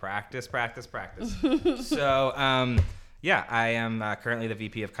 Mm-hmm. Practice. So, yeah, I am currently the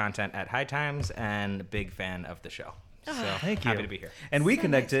VP of content at High Times and a big fan of the show. So Thank you. happy to be here. And we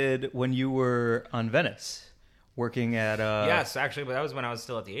connected when you were on Venice, working at. Yes, actually, but that was when I was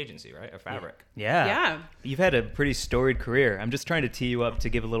still at the agency, right? At Fabric. Yeah. Yeah. You've had a pretty storied career. I'm just trying to tee you up to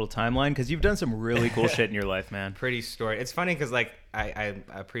give a little timeline because you've done some really cool shit in your life, man. Pretty story. It's funny because like I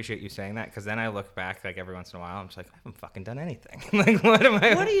appreciate you saying that because then I look back like every once in a while I'm just like I haven't fucking done anything. Like what am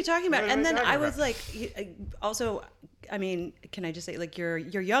I? What are you talking about? What am And I then talking I was about? like, also, I mean, can I just say, like, you're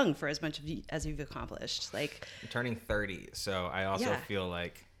young for as much as you've accomplished. Like, I'm turning 30, so I also Yeah. feel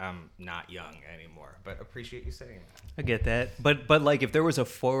like I'm not young anymore. But appreciate you saying that. I get that. But like if there was a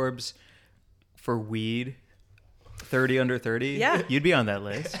Forbes for weed 30 under 30? Yeah. You'd be on that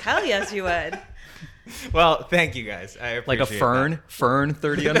list. Hell yes, you would. Well, thank you guys. I appreciate Like a fern? that. Fern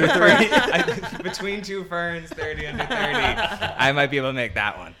 30 under 30? Between two ferns, 30 under 30. I might be able to make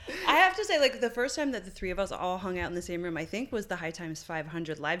that one. I have to say, like, the first time that the three of us all hung out in the same room, I think was the High Times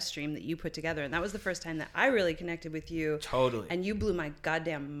 500 live stream that you put together. And that was the first time that I really connected with you. Totally. And you blew my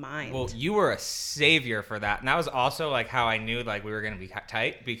goddamn mind. Well, you were a savior for that. And that was also like how I knew like we were going to be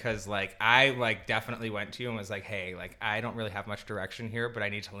tight, because like I like definitely went to you and was like, hey, like I don't really have much direction here, but I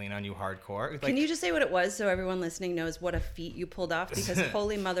need to lean on you hardcore. Like, Can you just say what it was so everyone listening knows what a feat you pulled off? Because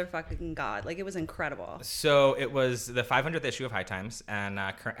holy motherfucking God, like it was incredible. So it was the 500th issue of High Times, and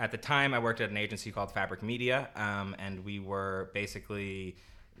at the time I worked at an agency called Fabric Media, and we were basically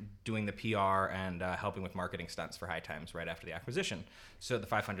doing the PR and helping with marketing stunts for High Times right after the acquisition. So the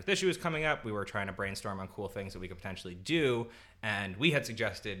 500th issue was coming up. We were trying to brainstorm on cool things that we could potentially do, and we had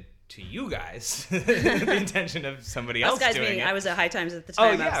suggested to you guys the intention of somebody else guys doing meaning it. I was at High Times at the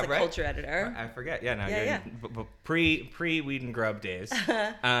time. Oh, I yeah, was the right. culture editor. I forget. Yeah, no, Yeah, you're pre Weed and Grub days.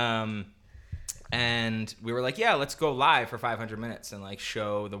 And we were like, yeah, let's go live for 500 minutes and like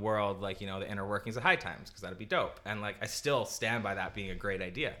show the world like, you know, the inner workings of High Times, because that'd be dope. And like I still stand by that being a great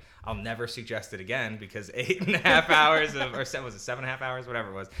idea. I'll never suggest it again, because 8.5 hours of, or was it 7.5 hours,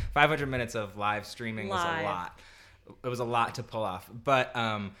 whatever it was, 500 minutes of live streaming was a lot. It was a lot to pull off, but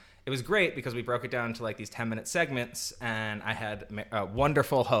it was great because we broke it down to like these 10-minute segments, and I had a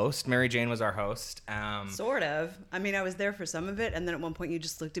wonderful host. Mary Jane was our host. Sort of. I mean, I was there for some of it, and then at one point you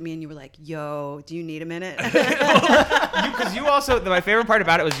just looked at me and you were like, yo, do you need a minute? Because you also, my favorite part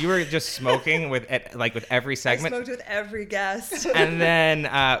about it was you were just smoking with every I segment. smoked with every guest. And then,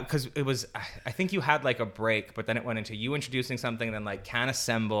 because it was, I think you had like a break, but then it went into you introducing something, and then like Can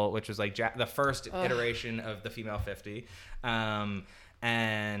Assemble, which was like the first iteration of the Female 50.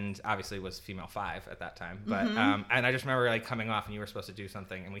 And obviously it was Female 5 at that time, but and I just remember like coming off and you were supposed to do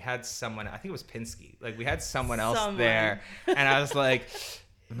something, and we had someone, I think it was Pinsky, like we had someone else there, and I was like,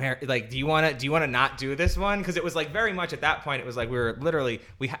 like, do you want to not do this one? Because it was like very much at that point it was like we were literally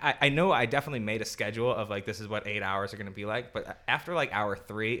I know I definitely made a schedule of like this is what 8 hours are going to be like, but after like hour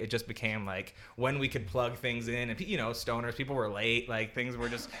 3 it just became like when we could plug things in, and you know, stoners, people were late, like things were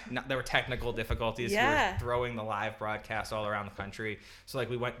just there were technical difficulties. Yeah. We were throwing the live broadcast all around the country, so like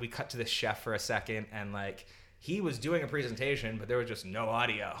we cut to this chef for a second, and like he was doing a presentation, but there was just no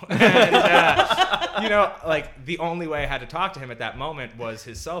audio. And, you know, like the only way I had to talk to him at that moment was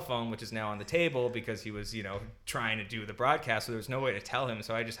his cell phone, which is now on the table because he was, you know, trying to do the broadcast. So there was no way to tell him.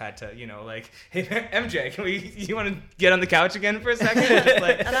 So I just had to, you know, like, hey, MJ, you want to get on the couch again for a second?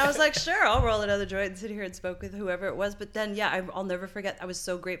 And I was like, sure, I'll roll another joint and sit here and spoke with whoever it was. But then, yeah, I'll never forget. I was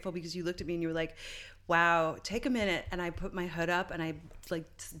so grateful because you looked at me and you were like, wow, take a minute. And I put my hood up and I like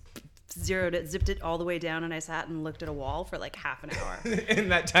zeroed it, zipped it all the way down, and I sat and looked at a wall for like half an hour. In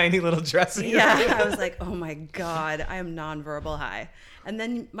that tiny little dressing room. Yeah, I was like, oh my God, I am nonverbal high. And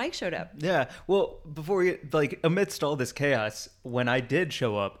then Mike showed up. Yeah. Well, before we, like, amidst all this chaos, when I did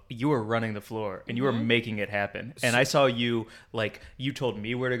show up, you were running the floor and you were making it happen. And I saw you, like, you told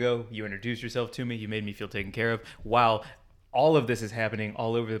me where to go. You introduced yourself to me. You made me feel taken care of. While all of this is happening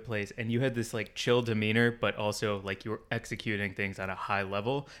all over the place, and you had this like chill demeanor, but also like you were executing things on a high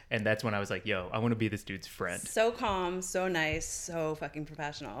level, and that's when I was like, yo, I want to be this dude's friend. So calm, so nice, so fucking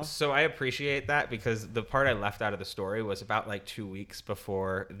professional. So I appreciate that, because the part I left out of the story was about like 2 weeks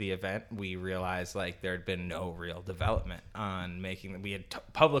before the event, we realized like there had been no real development on making. We had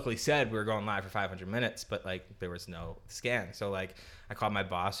publicly said we were going live for 500 minutes, but like there was no scan. So like I called my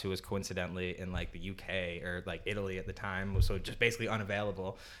boss, who was coincidentally in like the UK or like Italy at the time, so just basically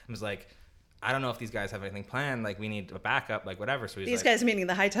unavailable, and was like, I don't know if these guys have anything planned, like we need a backup, like whatever. So he's These like, guys meaning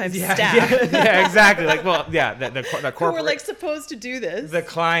the High Times staff. yeah, exactly. Like, well, yeah, the corporate, Who were like supposed to do this. the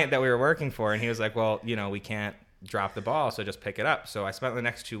client that we were working for, and he was like, well, you know, we can't drop the ball, so just pick it up. So I spent the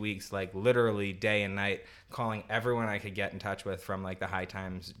next 2 weeks like literally day and night calling everyone I could get in touch with from like the High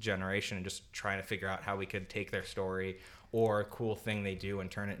Times generation, and just trying to figure out how we could take their story or a cool thing they do and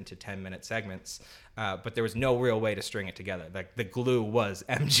turn it into 10-minute segments. But there was no real way to string it together. Like the glue was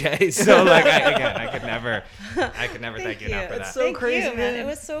MJ. So like I could never thank you enough for that. It's so crazy, man. It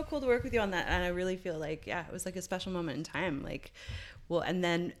was so cool to work with you on that, and I really feel like, yeah, it was like a special moment in time. Like, well, and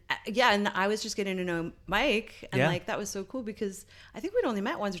then and I was just getting to know Mike, and like that was so cool because I think we'd only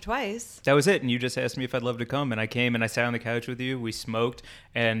met once or twice. That was it, and you just asked me if I'd love to come, and I came and I sat on the couch with you. We smoked,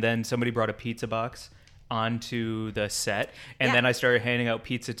 and then somebody brought a pizza box onto the set, and then I started handing out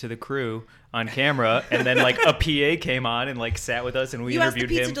pizza to the crew on camera, and then like a PA came on and like sat with us, and we interviewed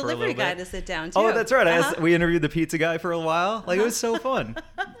him for a little bit. You asked the pizza delivery guy to sit down too. Oh, that's right. We interviewed the pizza guy for a while. Like it was so fun.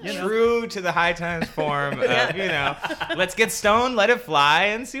 True to the High Times form of, let's get stoned, let it fly,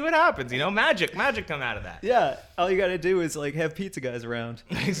 and see what happens. Magic come out of that. Yeah, all you got to do is like have pizza guys around.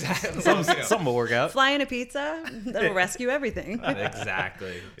 Exactly. Something will work out. Flying a pizza, that'll rescue everything.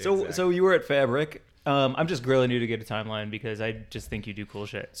 Exactly. So you were at Fabric. I'm just grilling you to get a timeline because I just think you do cool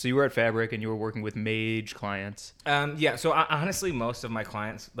shit. So you were at Fabric and you were working with mage clients. Yeah. So honestly, most of my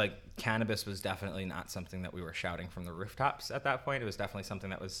clients, like cannabis, was definitely not something that we were shouting from the rooftops at that point. It was definitely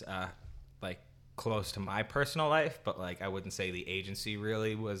something that was like close to my personal life, but like I wouldn't say the agency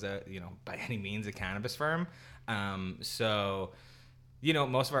really was by any means a cannabis firm. So. A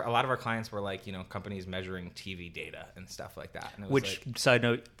lot of our clients were like, companies measuring TV data and stuff like that. And it was Which, side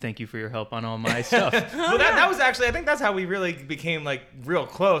note, thank you for your help on all my stuff. Well, that was actually, I think that's how we really became like real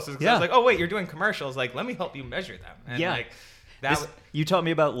close. Is 'cause I was like, oh wait, you're doing commercials. Like, let me help you measure them. And you taught me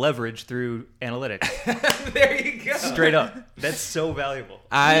about leverage through analytics. There you go. Straight up. That's so valuable.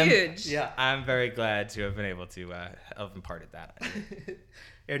 Huge. Yeah. I'm very glad to have been able to have imparted that.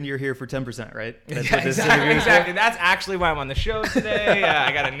 And you're here for 10%, right? That's Yeah, what this exactly. interview is for? Exactly. That's actually why I'm on the show today.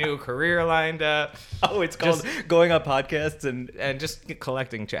 I got a new career lined up. Oh, it's called going on podcasts and just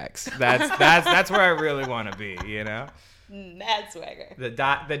collecting checks. That's where I really want to be. Mad swagger. The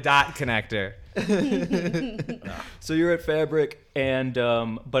dot connector. So you're at Fabric, and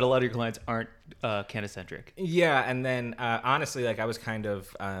but a lot of your clients aren't Canna-centric. Yeah, and then honestly, like I was kind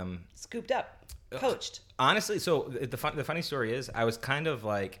of Scooped up. Coached. honestly. So the funny story is, I was kind of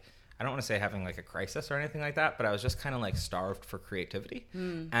like, I don't want to say having like a crisis or anything like that, but I was just kind of like starved for creativity.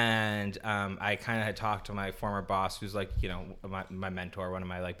 And I kind of had talked to my former boss, who's like, my mentor, one of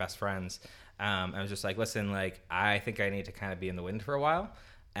my like best friends. I was just like, listen, like, I think I need to kind of be in the wind for a while.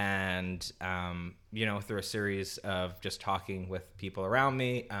 And, through a series of just talking with people around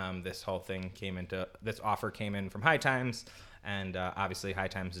me, this offer came in from High Times. And obviously High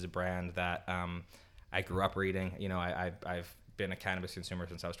Times is a brand that I grew up reading. I've been a cannabis consumer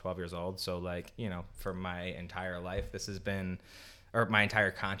since I was 12 years old. So like, for my entire life, this has been, or my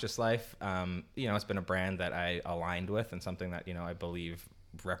entire conscious life, it's been a brand that I aligned with and something that, I believe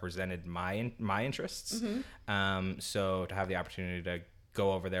represented my interests. So to have the opportunity to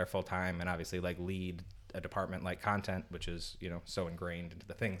go over there full time and obviously like lead a department like content, which is, so ingrained into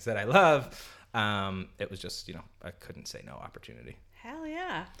the things that I love. It was just, I couldn't say no opportunity. Hell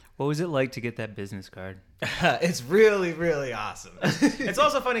yeah. What was it like to get that business card? It's really, really awesome. It's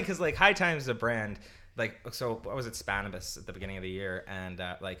also funny because like High Times is a brand, like, so I was at Spanibus at the beginning of the year, and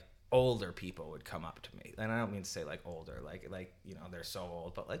like older people would come up to me, and I don't mean to say like older, like they're so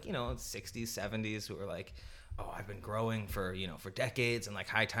old, but like 60s, 70s, who were like, oh, I've been growing for decades, and like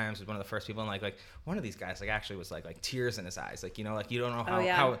High Times was one of the first people, and like one of these guys like actually was like tears in his eyes, like you don't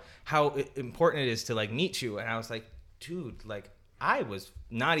know how important it is to like meet you. And I was like, dude, like I was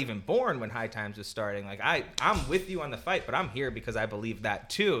not even born when High Times was starting. Like I'm with you on the fight, but I'm here because I believe that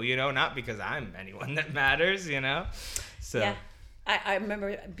too, not because I'm anyone that matters, So yeah. I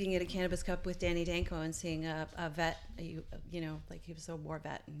remember being at a Cannabis Cup with Danny Danko and seeing a vet, like he was a war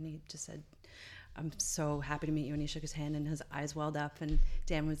vet, and he just said, I'm so happy to meet you. And he shook his hand and his eyes welled up, and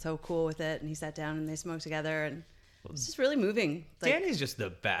Dan was so cool with it. And he sat down and they smoked together, and it's just really moving. Like, Danny's just the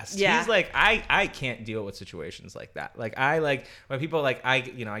best. Yeah. He's like, I can't deal with situations like that. Like I like when people like, I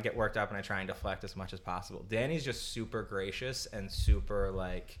get worked up and I try and deflect as much as possible. Danny's just super gracious and super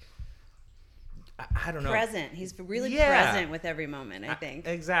like, I don't know. Present. He's really present with every moment, I think.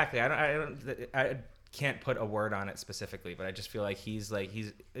 Exactly. I can't put a word on it specifically, but I just feel like he's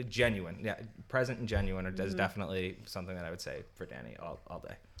genuine. Yeah, present and genuine is definitely something that I would say for Danny all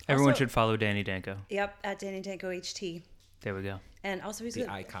day. Everyone Also- should follow Danny Danko. Yep, at Danny Danko HT. There we go. And also he's The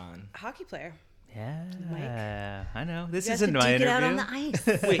a icon. hockey player. Yeah, I know. This You guys isn't could my duke it out interview. on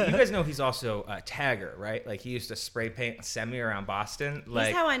the ice. Wait, you guys know he's also a tagger, right? Like he used to spray paint semi around Boston. Like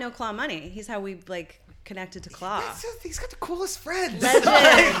He's how I know Claw Money. He's how we like connected to Claw. he's got the coolest friends. Legends.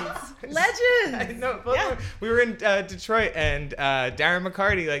 I Legends. know. Yeah. We were in Detroit, and Darren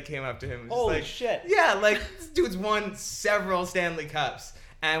McCarty like came up to him. And was Holy like, shit. Yeah, like this dude's won several Stanley Cups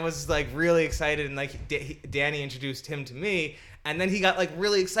and was like really excited. And like Danny introduced him to me, and then he got like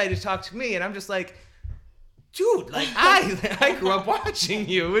really excited to talk to me, and I'm just like, dude, like I grew up watching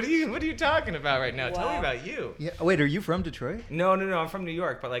you. What are you talking about right now? Tell me Wow. about you. Yeah. Wait, are you from Detroit? No, I'm from New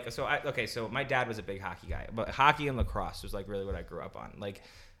York, but like, so my dad was a big hockey guy, but hockey and lacrosse was like really what I grew up on. Like,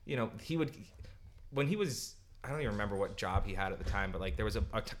 when he was I don't even remember what job he had at the time, but like there was a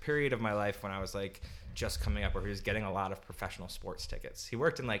period of my life when I was like just coming up where he was getting a lot of professional sports tickets. He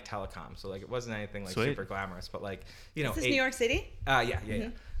worked in like telecom, so like it wasn't anything like super glamorous, but like, you know, Is this New York City? Yeah.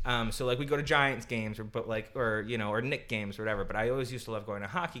 So like we go to Giants games or you know, or Knicks games or whatever, but I always used to love going to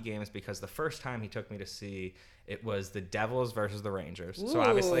hockey games because the first time he took me to see, it was the Devils versus the Rangers. Ooh. So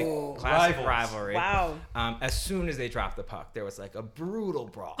obviously classic rivalry. Wow. As soon as they dropped the puck, there was like a brutal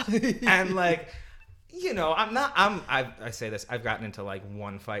brawl. And like, you know, I say this, I've gotten into like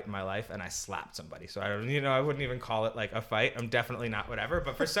one fight in my life and I slapped somebody. So I wouldn't even call it like a fight. I'm definitely not whatever,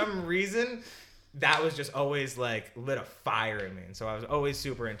 but for some reason that was just always like lit a fire in me. And so I was always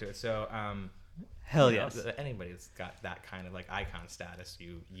super into it. So, Hell yes. Anybody that's got that kind of like icon status,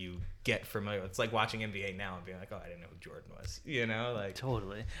 you get familiar with. It's like watching NBA now and being like, oh, I didn't know who Jordan was. You know, like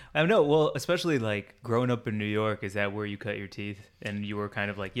Totally. I know. Well, especially like growing up in New York, is that where you cut your teeth? And you were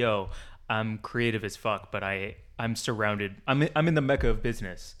kind of like, yo, I'm creative as fuck, but I'm surrounded. I'm in the mecca of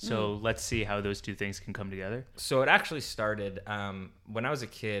business. So let's see how those two things can come together. So it actually started when I was a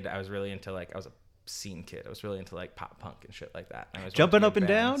kid. I was really into like I was a scene kid. I was really into like pop punk and shit like that. I was Jumping up in and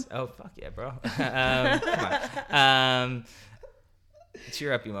bands. down? Oh fuck yeah, bro. Come on.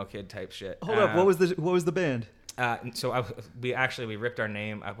 Cheer up, emo kid type shit. Hold up. What was the band? So we ripped our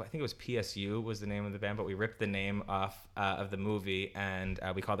name. I think it was PSU was the name of the band, but we ripped the name off of the movie, and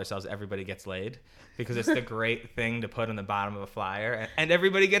we called ourselves Everybody Gets Laid because it's the great thing to put on the bottom of a flyer, and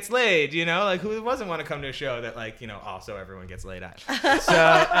everybody gets laid. You know, like who doesn't want to come to a show that like, you know, also everyone gets laid at. So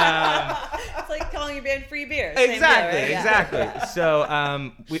It's like calling your band Free Beer. Exactly. So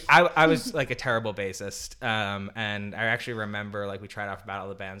I was like a terrible bassist, and I actually remember like we tried out for Battle of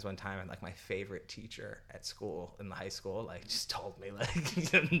the Bands one time, and like my favorite teacher at school in the high school like just told me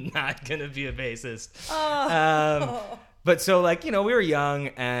like I'm not gonna be a bassist. But so like, you know, we were young,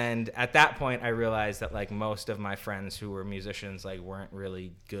 and at that point I realized that like most of my friends who were musicians like weren't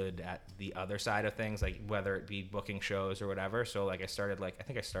really good at the other side of things, like whether it be booking shows or whatever. So like I started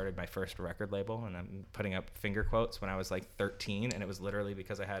my first record label, and I'm putting up finger quotes, when I was like 13, and it was literally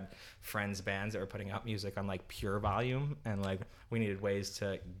because I had friends' bands that were putting out music on like pure volume, and like we needed ways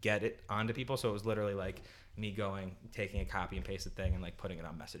to get it onto people. So it was literally like me taking a copy and pasted thing and like putting it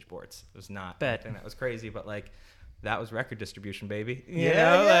on message boards. It was not anything that was crazy, but like that was record distribution, baby. You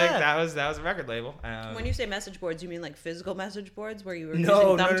know, like that was a record label. When you say message boards, you mean like physical message boards where you were using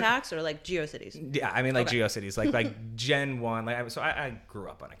thumbtacks, or like GeoCities? Yeah, I mean like GeoCities, like Gen 1. Like so I grew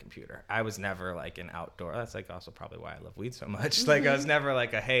up on a computer. I was never like an outdoor. That's like also probably why I love weed so much. Like I was never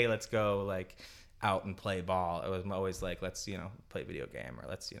like a hey, let's go like out and play ball. It was always like let's, you know, play video game, or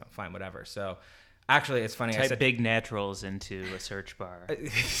let's, you know, find whatever. So actually it's funny. Type I said big naturals into a search bar.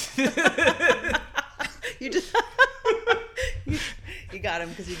 You just you got him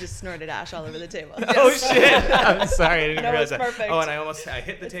because you just snorted ash all over the table. Oh shit! I'm sorry, I didn't realize that. Perfect. Oh, and I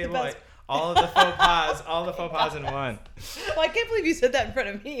hit the table. All of the faux pas in one. Well, I can't believe you said that in front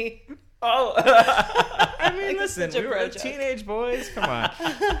of me. Oh, I mean, Like, listen, we were teenage boys. Come on,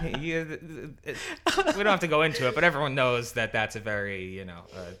 we don't have to go into it, but everyone knows that that's a very, you know,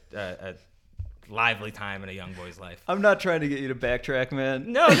 a lively time in a young boy's life. I'm not trying to get you to backtrack,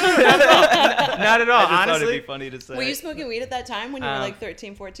 man. No, not at all. Not at all. I just honestly, thought it'd be funny to say. Were you smoking weed at that time when you were like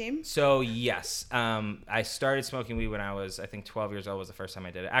 13, 14? So yes, I started smoking weed when I was, I think 12 years old was the first time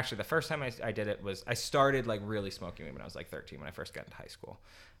I did it. Actually, the first time I did it was, I started like really smoking weed when I was like 13, when I first got into high school.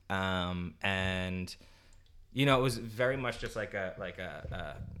 And you know, it was very much just like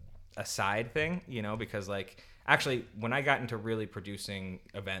a side thing, you know, because like, actually, when I got into really producing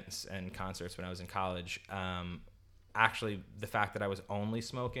events and concerts when I was in college, actually the fact that I was only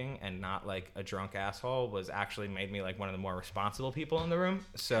smoking and not like a drunk asshole was actually made me like one of the more responsible people in the room.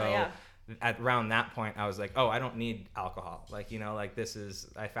 So at around that point, I was like, oh, I don't need alcohol. Like, you know, like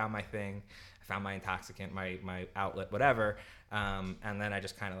I found my thing. I found my intoxicant, my outlet, whatever. And then I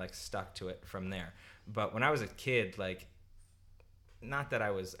just kind of like stuck to it from there. But when I was a kid, like, not that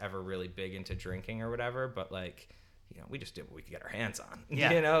I was ever really big into drinking or whatever, but like, you know, we just did what we could get our hands on.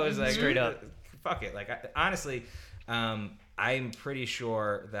 Yeah. You know, it was like, straight up, fuck it. Like, honestly, I'm pretty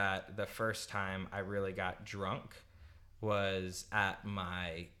sure that the first time I really got drunk was at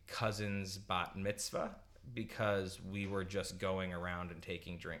my cousin's bat mitzvah, because we were just going around and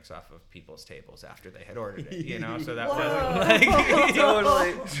taking drinks off of people's tables after they had ordered it, you know? So that wasn't like...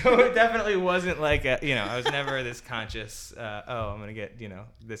 Totally. So it definitely wasn't like, you know, I was never this conscious, I'm going to get, you know,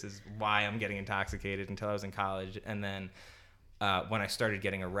 this is why I'm getting intoxicated, until I was in college. And then when I started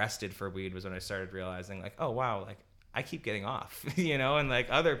getting arrested for weed was when I started realizing like, oh, wow, like I keep getting off, you know? And like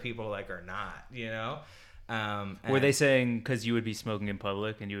other people like are not, you know? Were they saying because you would be smoking in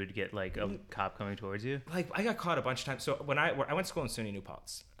public and you would get like a cop coming towards you? Like, I got caught a bunch of times. So when I went to school in SUNY New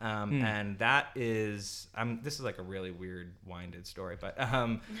Paltz, and that is, this is like a really weird, winded story, but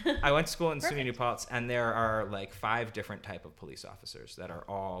I went to school in SUNY New Paltz, and there are like 5 different type of police officers that are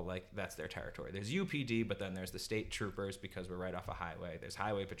all like, that's their territory. There's UPD, but then there's the state troopers because we're right off a highway. There's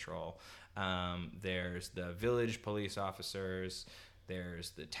highway patrol. There's the village police officers. There's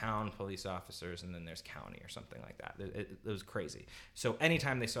the town police officers, and then there's county or something like that. It was crazy. So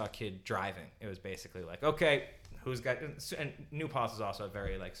anytime they saw a kid driving, it was basically like, okay, who's got... And New Paltz is also a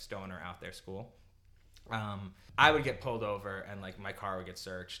very like stoner out there school. I would get pulled over, and like my car would get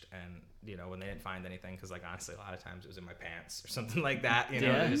searched, and you know, when they didn't find anything, because like honestly a lot of times it was in my pants or something like that, you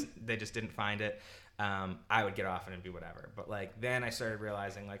know, they just didn't find it. I would get off and it'd be whatever. But like then I started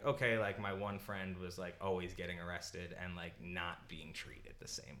realizing like, okay, like my one friend was like always getting arrested and like not being treated the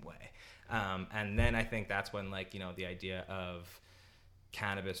same way. And then I think that's when like, you know, the idea of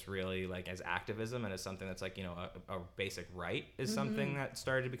cannabis really like as activism and as something that's like, you know, a basic right is something that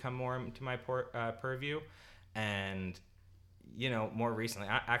started to become more into my purview. And you know, more recently,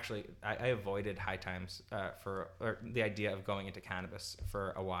 I avoided high times or the idea of going into cannabis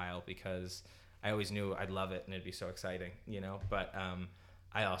for a while because I always knew I'd love it and it'd be so exciting, you know. But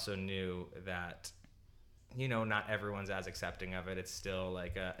I also knew that, you know, not everyone's as accepting of it. It's still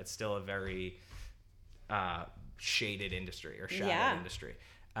like it's still a very shaded industry or shadowed industry.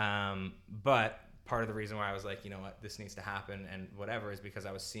 But part of the reason why I was like, you know what, this needs to happen and whatever is because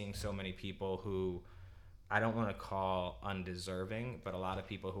I was seeing so many people who I don't want to call undeserving, but a lot of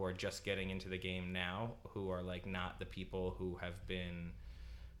people who are just getting into the game now who are like not the people who have been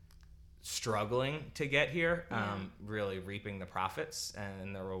struggling to get here, really reaping the profits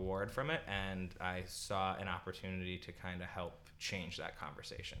and the reward from it. And I saw an opportunity to kind of help change that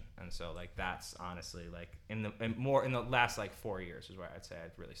conversation. And so like that's honestly like in the last like 4 years is where I'd say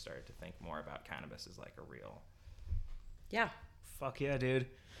I'd really started to think more about cannabis as like a real fuck yeah, dude.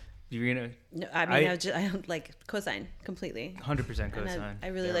 You're gonna... No, I mean, I don't like cosign completely. 100% cosign. I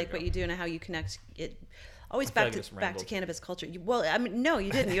really like what you do and how you connect it. Always back to cannabis culture. Well, I mean, no,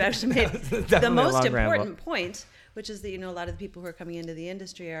 you didn't. You actually made the most important point, which is that, you know, a lot of the people who are coming into the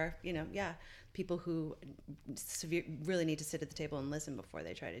industry are, you know, people who really need to sit at the table and listen before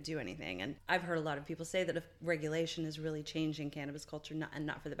they try to do anything. And I've heard a lot of people say that if regulation is really changing cannabis culture,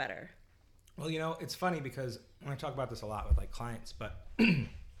 not for the better. Well, you know, it's funny because I talk about this a lot with like clients, but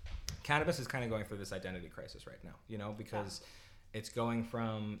cannabis is kind of going through this identity crisis right now, you know, because it's going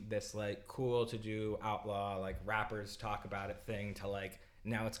from this like cool to do outlaw, like rappers talk about it thing to like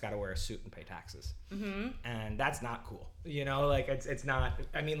now it's got to wear a suit and pay taxes. And that's not cool. You know, like it's not,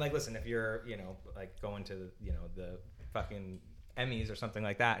 I mean, like, listen, if you're, you know, like going to, you know, the fucking Emmys or something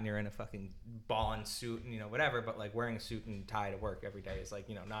like that and you're in a fucking ball-on suit and, you know, whatever, but like wearing a suit and tie to work every day is like,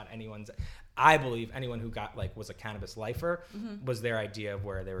 you know, not anyone's, I believe anyone who got like was a cannabis lifer was their idea of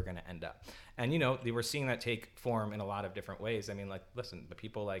where they were going to end up. And, you know, they were seeing that take form in a lot of different ways. I mean, like, listen, the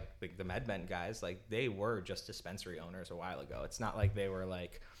people like the MedBen guys, like they were just dispensary owners a while ago. It's not like they were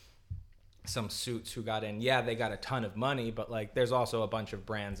like some suits who got in. Yeah, they got a ton of money, but like there's also a bunch of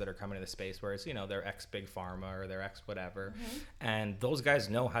brands that are coming to the space where it's, you know, they're ex Big Pharma or they're ex whatever. And those guys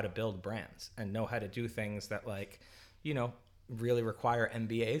know how to build brands and know how to do things that like, you know, really require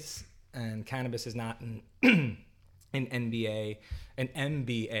MBAs. And cannabis is not an MBA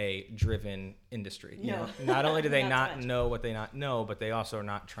driven industry. You know? Not only do they not know what they not know, but they also are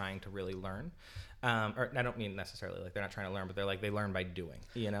not trying to really learn. Or I don't mean necessarily like they're not trying to learn, but they're like they learn by doing,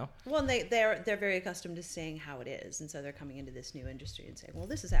 you know. Well, and they're very accustomed to saying how it is, and so they're coming into this new industry and saying, "Well,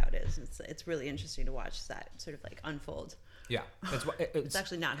 this is how it is." It's really interesting to watch that sort of like unfold. Yeah, it's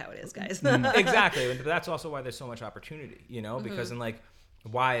actually not how it is, guys. Exactly, but that's also why there's so much opportunity, you know, because in like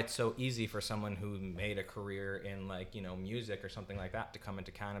why it's so easy for someone who made a career in like, you know, music or something like that to come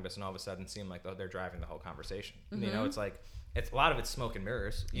into cannabis and all of a sudden seem like they're driving the whole conversation. You know, it's like. It's a lot of it's smoke and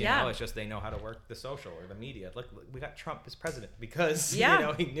mirrors, you know. It's just they know how to work the social or the media. Look, we got Trump as president because you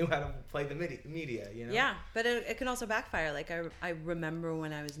know he knew how to play the media. You know. Yeah, but it can also backfire. Like I remember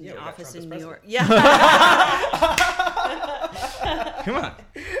when I was in the office in New York. Come on.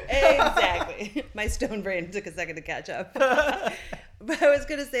 Exactly. My stone brain took a second to catch up. But I was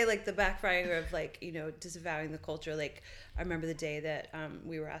gonna say like the backfiring of like, you know, disavowing the culture. Like I remember the day that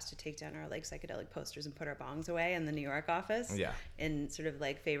we were asked to take down our like psychedelic posters and put our bongs away in the New York office. Yeah. In sort of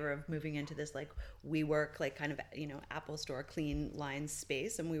like favor of moving into this like WeWork like kind of, you know, Apple Store clean line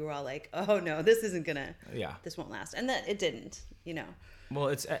space, and we were all like, oh no, this isn't gonna. Yeah. This won't last, and that it didn't. You know. Well,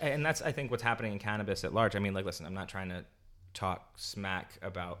 that's I think what's happening in cannabis at large. I mean, like, listen, I'm not trying to talk smack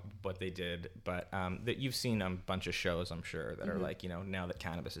about what they did, but that you've seen a bunch of shows, I'm sure, that are like, you know, now that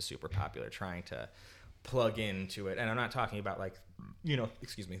cannabis is super popular, trying to plug into it. And I'm not talking about like, you know,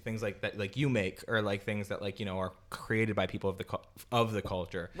 things like that, like you make, or like things that like, you know, are created by people of the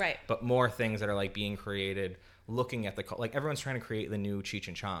culture, right? But more things that are like being created looking at like everyone's trying to create the new Cheech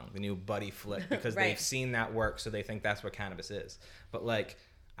and Chong, the new Buddy Flick, because right. they've seen that work, so they think that's what cannabis is. But like,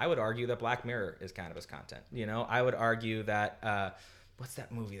 I would argue that Black Mirror is cannabis content. You know, I would argue that what's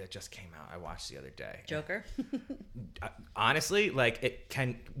that movie that just came out I watched the other day? Joker. Honestly, like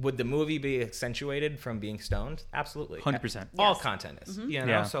would the movie be accentuated from being stoned? Absolutely. 100%. All content is. You know,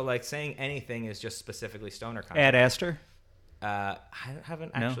 Yeah. so like saying anything is just specifically stoner content. Ad Astor. I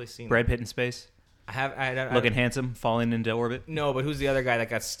haven't actually seen Brad that. Pitt in space, I looking handsome, falling into orbit. No, but who's the other guy that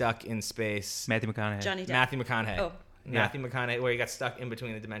got stuck in space? Matthew McConaughey. Johnny Depp. Matthew McConaughey. Oh. Matthew McConaughey, where he got stuck in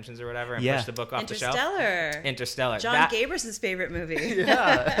between the dimensions or whatever and Yeah. pushed the book off the shelf. Interstellar. John Gabris' favorite movie.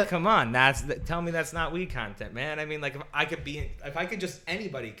 Yeah, come on. Tell me that's not weed content, man. I mean, like if I could just,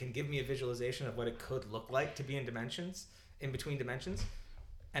 anybody can give me a visualization of what it could look like to be in between dimensions,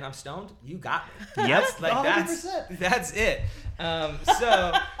 and I'm stoned, you got me. Yep. Like 100%. that's it.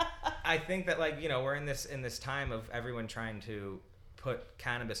 So I think that, like, you know, we're in this time of everyone trying to put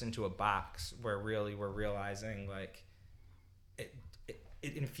cannabis into a box, where really we're realizing like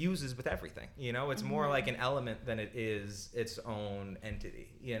it infuses with everything, you know. It's more like an element than it is its own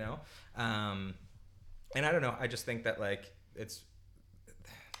entity, you know. And I don't know, I just think that like it's,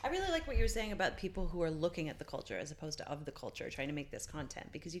 I really like what you were saying about people who are looking at the culture as opposed to of the culture, trying to make this content,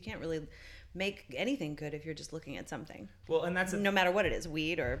 because you can't really make anything good if you're just looking at something. well, and that's No matter what it is,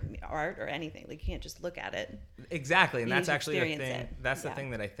 weed or art or anything, like you can't just look at it. exactly, and You that's need to actually the experience thing. it. That's the Yeah.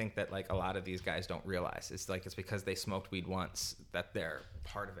 thing that I think that like a lot of these guys don't realize. It's like it's because they smoked weed once that they're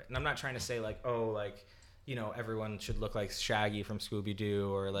part of it. And I'm not trying to say like, oh, like, you know, everyone should look like Shaggy from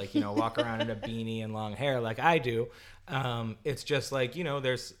Scooby-Doo, or like, you know, walk around in a beanie and long hair like I do. It's just like, you know,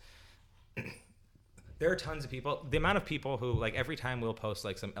 there are tons of people. The amount of people who, like, every time we'll post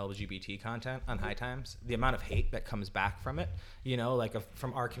like some LGBT content on High Times, the amount of hate that comes back from it, you know, like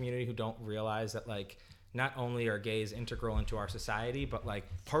from our community, who don't realize that like not only are gays integral into our society, but like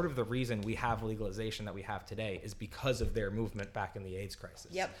part of the reason we have legalization that we have today is because of their movement back in the AIDS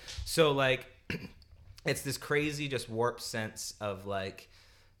crisis. Yep. So like it's this crazy just warped sense of like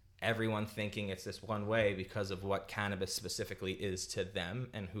everyone thinking it's this one way because of what cannabis specifically is to them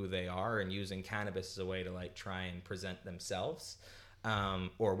and who they are, and using cannabis as a way to like try and present themselves,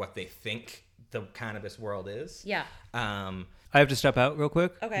 or what they think the cannabis world is. Yeah. I have to step out real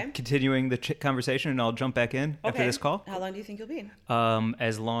quick. Okay. Continuing the conversation, and I'll jump back in after this call. How long do you think you'll be?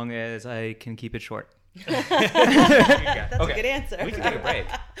 As long as I can keep it short. That's a good answer. We can take a break.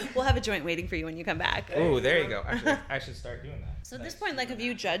 We'll have a joint waiting for you when you come back. Oh, there you go. Actually, I should start doing that. So at this point, like, have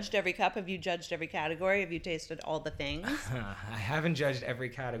you judged every cup? Have you judged every category? Have you tasted all the things? I haven't judged every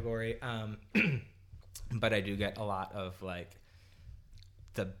category, but I do get a lot of like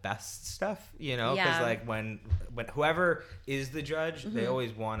the best stuff, you know, because Yeah. like when whoever is the judge, they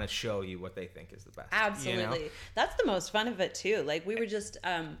always want to show you what they think is the best. Absolutely. You know? That's the most fun of it too. Like, we were just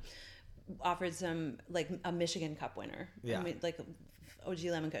offered some, like, a Michigan Cup winner. Yeah. I mean, like OG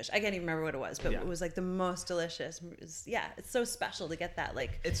Lemon Kush. I can't even remember what it was, but Yeah. it was like the most delicious. It's so special to get that,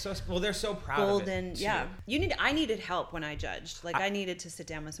 like, It's so well. They're so proud golden. of it. too. Yeah. I needed help when I judged. Like, I needed to sit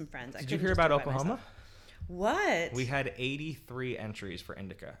down with some friends. Did you hear about Oklahoma? Myself. What? We had 83 entries for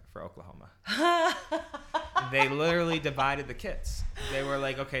indica for Oklahoma. They literally divided the kits. They were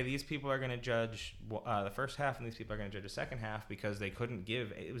like, okay, these people are going to judge the first half, and these people are going to judge the second half, because they couldn't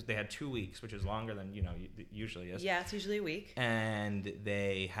give. They had 2 weeks, which is longer than it usually is. Yeah, it's usually a week. And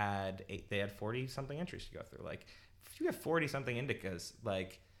they had 40 something entries to go through. Like, if you have 40 something indicas,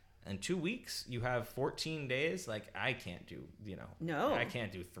 like, in 2 weeks you have 14 days. Like, I can't do, No. I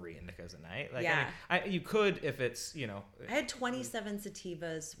can't do 3 indicas a night. Like, Yeah. I mean, you could if it's, I had 27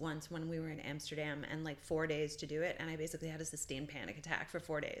 sativas once when we were in Amsterdam, and like 4 days to do it, and I basically had a sustained panic attack for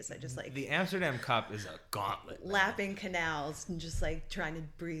 4 days. I just like the Amsterdam Cup is a gauntlet. lapping canals and just like trying to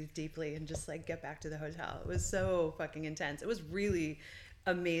breathe deeply and just like get back to the hotel. It was so fucking intense. It was really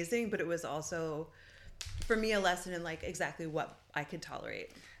amazing, but it was also for me a lesson in like exactly what I could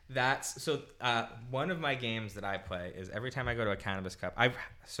tolerate. That's so. One of my games that I play is every time I go to a cannabis cup.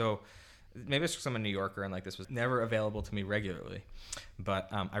 maybe it's because I'm a New Yorker and like this was never available to me regularly, but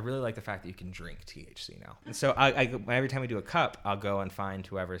I really like the fact that you can drink THC now. And so I every time we do a cup, I'll go and find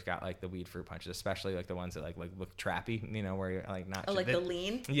whoever's got like the weed fruit punches, especially like the ones that like look trappy, you know, where you're like not. Oh, like the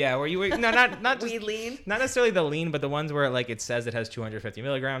lean. Yeah, where you not just, weed lean. Not necessarily the lean, but the ones where like it says it has 250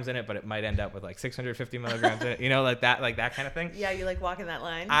 milligrams in it, but it might end up with like 650 milligrams in it, you know, like that kind of thing. Yeah, you like walking that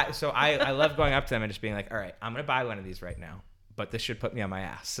line. I love going up to them and just being like, all right, I'm gonna buy one of these right now, but this should put me on my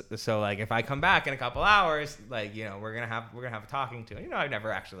ass. So like if I come back in a couple hours, like, you know, we're gonna have a talking to. You know, I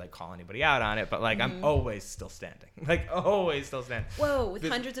never actually like call anybody out on it, but like I'm always still standing. Like always still standing. Whoa, with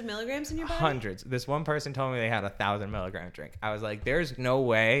hundreds of milligrams in your body? Hundreds. This one person told me they had 1,000 milligram drink. I was like, there's no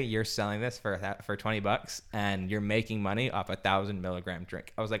way you're selling this for $20 and you're making money off 1,000 milligram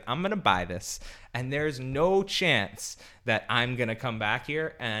drink. I was like, I'm gonna buy this, and there's no chance that I'm gonna come back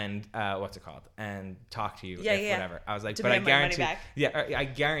here and and talk to you. Whatever. I was like, but I guarantee. Yeah, I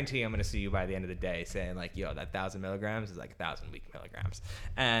guarantee I'm gonna see you by the end of the day saying like, yo, that 1,000 milligrams is like 1,000 week milligrams.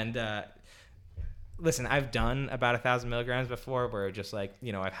 And listen, I've done about 1,000 milligrams before, where just like,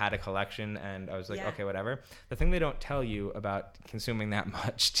 you know, I've had a collection and I was like, okay, whatever. The thing they don't tell you about consuming that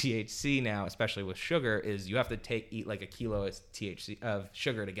much THC now, especially with sugar, is you have to eat like a kilo of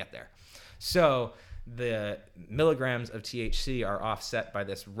sugar to get there. So the milligrams of THC are offset by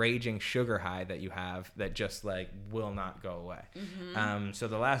this raging sugar high that you have that just like will not go away. Mm-hmm. So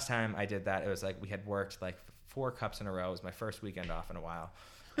the last time I did that, it was like we had worked like 4 cups in a row. It was my first weekend off in a while.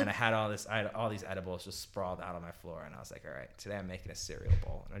 And I had all these edibles just sprawled out on my floor. And I was like, all right, today I'm making a cereal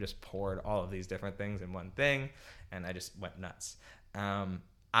bowl. And I just poured all of these different things in one thing. And I just went nuts.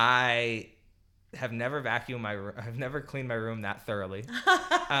 I have never vacuumed my room. I've never cleaned my room that thoroughly.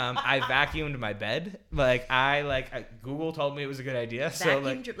 I vacuumed my bed. Google told me it was a good idea.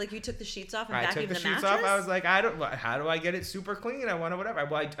 Vacuumed, so like you took the sheets off and vacuumed the mattress? I took the sheets off. I was like, how do I get it super clean? I want to whatever.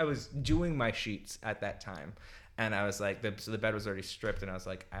 I was doing my sheets at that time. And I was like, so the bed was already stripped, and I was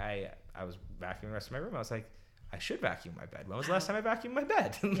like, I was vacuuming the rest of my room. I was like, I should vacuum my bed. When was the last time I vacuumed my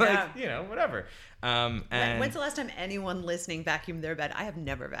bed? You know, whatever. And when's the last time anyone listening vacuumed their bed? I have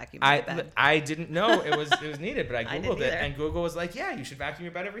never vacuumed my bed. I didn't know it was needed, but I Googled it, and Google was like, yeah, you should vacuum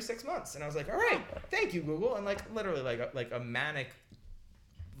your bed every 6 months. And I was like, all right, thank you, Google. And like literally like a manic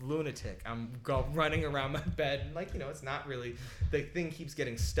lunatic, I'm running around my bed, and like, you know, it's not really, the thing keeps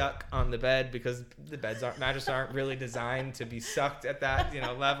getting stuck on the bed because the mattresses aren't really designed to be sucked at that, you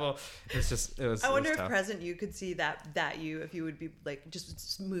know, level. I wonder if present you could see that you, if you would be like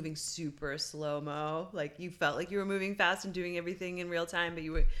just moving super slow-mo, like you felt like you were moving fast and doing everything in real time, but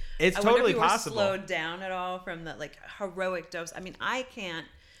you were, it's totally possible, slowed down at all from the like heroic dose. I mean, I can't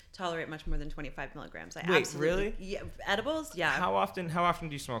tolerate much more than 25 milligrams. Really? Yeah, edibles? Yeah. How often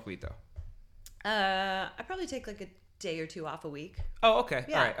do you smoke weed though? I probably take like a day or two off a week. Oh, okay.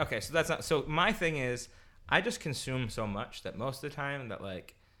 Yeah. All right. Okay. So that's not, so my thing is I just consume so much that most of the time that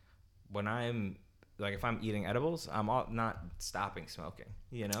like when I'm like, if I'm eating edibles, I'm not stopping smoking,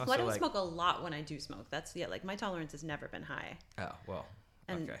 you know? Well, I don't smoke a lot when I do smoke. That's like my tolerance has never been high. Oh, well,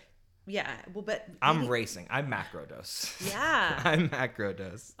 okay. Yeah, well, but I'm racing. I macro dose. Yeah, I macro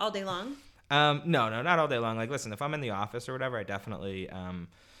dose all day long. No, not all day long. Like, listen, if I'm in the office or whatever, I definitely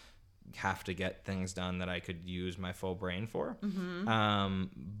have to get things done that I could use my full brain for. Mm-hmm.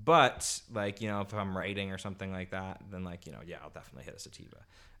 But like, you know, if I'm writing or something like that, then like, you know, yeah, I'll definitely hit a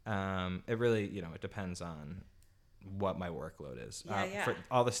sativa. It really, you know, it depends on what my workload is. For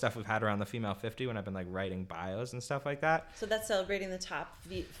all the stuff we've had around the Female 50 when I've been like writing bios and stuff like that. So that's celebrating the top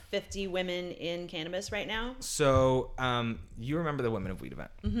 50 women in cannabis right now. So you remember the Women of Weed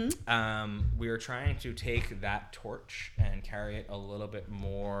event. Mm-hmm. We were trying to take that torch and carry it a little bit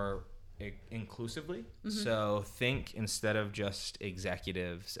more inclusively. Mm-hmm. So think, instead of just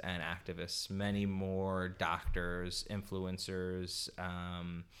executives and activists, many more doctors, influencers,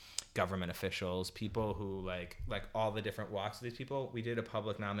 government officials, people who like all the different walks of these people. We did a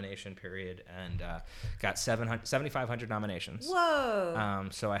public nomination period and got 7,500 nominations. Whoa!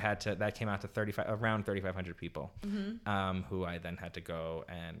 So I had to, that came out to around 3,500 people, mm-hmm. Who I then had to go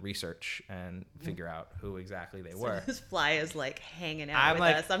and research and figure out who exactly they were. This fly is like hanging out with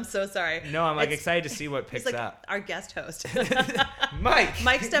us. I'm so sorry. No, I'm like excited to see what picks like up. Our guest host, Mike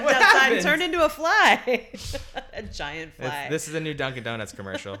stepped outside and turned into a fly. A giant fly. This is a new Dunkin' Donuts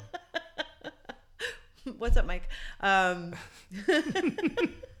commercial. What's up, Mike?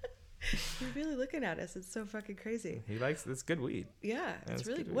 You're really looking at us. It's so fucking crazy. He likes this good weed. Yeah, it's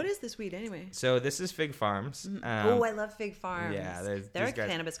really. What is this weed anyway? So this is Fig Farms. Oh, I love Fig Farms. Yeah, they're a guys,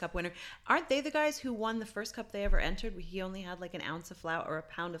 Cannabis Cup winner. Aren't they the guys who won the first cup they ever entered? He only had like an ounce of flour or a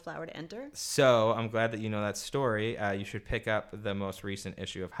pound of flour to enter. So I'm glad that you know that story. You should pick up the most recent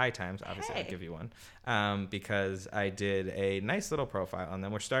issue of High Times. Obviously, I'll give you one because I did a nice little profile on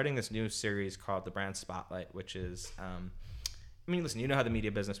them. We're starting this new series called The Brand Spotlight, which is I mean, listen, you know how the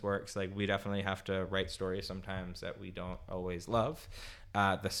media business works. Like, we definitely have to write stories sometimes that we don't always love.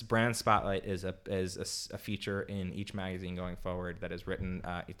 This Brand Spotlight is a feature in each magazine going forward that is written.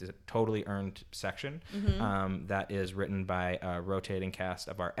 It is a totally earned section that is written by a rotating cast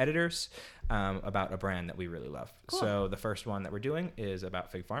of our editors about a brand that we really love. Cool. So the first one that we're doing is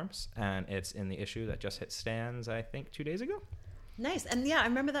about Fig Farms, and it's in the issue that just hit stands, I think, 2 days ago. Nice. And yeah, I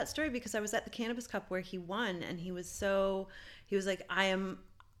remember that story because I was at the Cannabis Cup where he won, and he was like, I am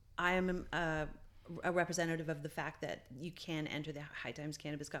a representative of the fact that you can enter the High Times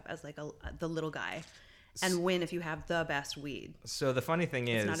Cannabis Cup as like the little guy and win if you have the best weed. So the funny thing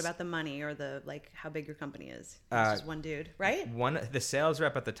is, it's not about the money or the like how big your company is. It's just one dude, right? The sales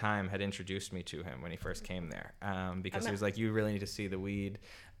rep at the time had introduced me to him when he first came there because he was like, you really need to see the weed.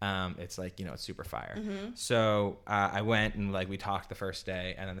 It's like, you know, it's super fire. So I went and like we talked the first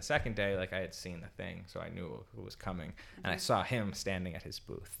day, and then the second day, like I had seen the thing, so I knew who was coming, and I saw him standing at his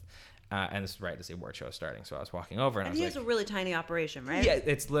booth. And this is right as the award show was starting, so I was walking over, and I was he like, has a really tiny operation, right? Yeah,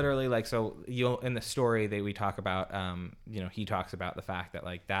 it's literally like, so you'll in the story we talk about, you know, he talks about the fact that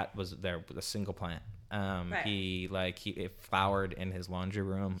like that was a single plant. Right. He it flowered in his laundry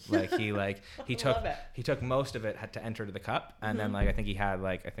room. Like he took most of it to enter to the cup, and then like I think he had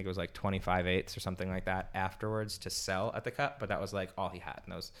it was like 25 eighths or something like that afterwards to sell at the cup, but that was like all he had,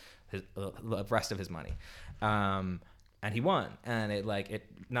 and that was the rest of his money. And he won, and it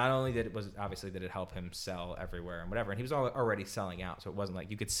not only did it help him sell everywhere and whatever, and he was already selling out, so it wasn't like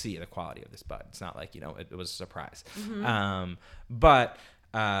you could see the quality of this bud. It's not like, you know, it was a surprise. But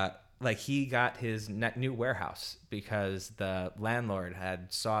like he got his new warehouse because the landlord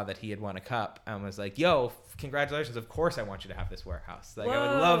saw that he had won a cup and was like, yo, congratulations, of course I want you to have this warehouse. Like, whoa.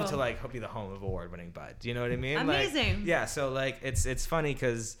 I would love to like be the home of award-winning bud. Do you know what I mean? Amazing. Like, yeah, so like it's funny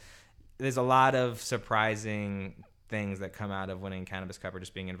because there's a lot of surprising things that come out of winning Cannabis Cup or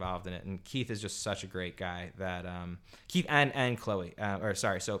just being involved in it, and Keith is just such a great guy that Keith and Chloe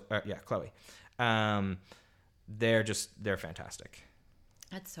Chloe, they're fantastic.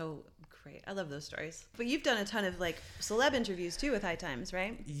 That's so great. I love those stories. But you've done a ton of like celeb interviews too with High Times,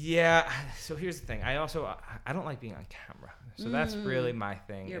 right? Yeah. So here's the thing. I don't like being on camera. So that's really my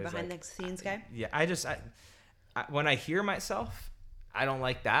thing. You're behind the scenes guy? Yeah. I when I hear myself, I don't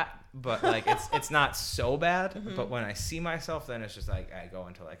like that, but like it's not so bad. But when I see myself, then it's just like I go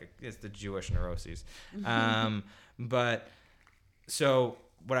into like it's the Jewish neuroses. But so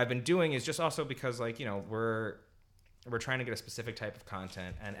what I've been doing is just also because like, you know, we're trying to get a specific type of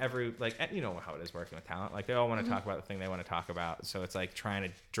content, and you know how it is working with talent. Like they all want to talk about the thing they want to talk about. So it's like trying to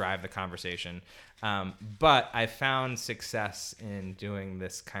drive the conversation. But I found success in doing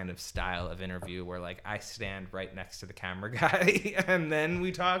this kind of style of interview where like I stand right next to the camera guy and then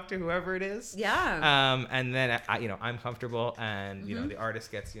we talk to whoever it is. Yeah. And then I'm comfortable, and you know, the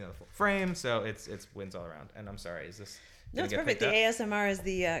artist gets, you know, the full frame. So it's wins all around. And I'm sorry, is this... No, it's perfect. The ASMR is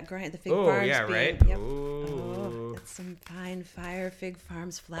the Fig Farms. Oh, yeah, right? Yep. Oh, it's some fine fire Fig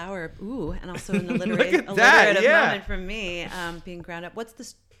Farms flour. Ooh, and also an alliterative moment from me being ground up.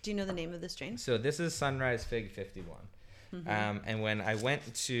 Do you know the name of this strain? So this is Sunrise Fig 51. And when I went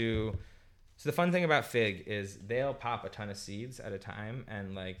to... So the fun thing about Fig is they'll pop a ton of seeds at a time,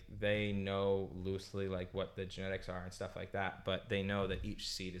 and like they know loosely like what the genetics are and stuff like that, but they know that each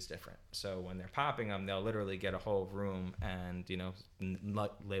seed is different. So when they're popping them, they'll literally get a whole room and, you know,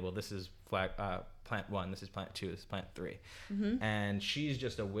 label, this is plant 1, this is plant 2, this is plant 3. And she's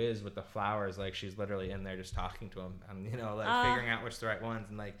just a whiz with the flowers. Like she's literally in there just talking to them and, you know, like figuring out which the right ones.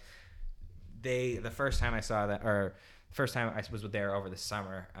 And like the first time I saw that, or first time I was there over the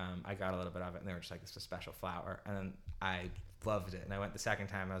summer, I got a little bit of it, and they were just like, this is a special flower. And then I loved it. And I went the second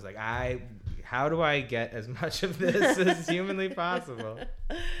time, and I was like, how do I get as much of this as humanly possible?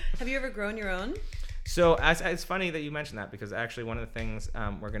 Have you ever grown your own? So it's funny that you mentioned that, because actually one of the things,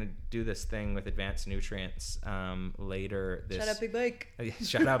 we're going to do this thing with Advanced Nutrients later. Shout out Big Mike.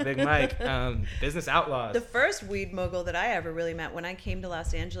 Shout out Big Mike. Business Outlaws. The first weed mogul that I ever really met when I came to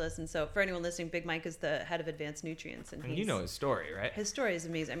Los Angeles. And so for anyone listening, Big Mike is the head of Advanced Nutrients. And you know his story, right? His story is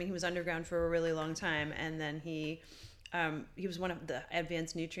amazing. I mean, he was underground for a really long time, and then he he was one of the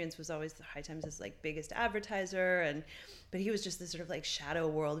Advanced Nutrients was always the High Times' like biggest advertiser, but he was just this sort of like shadow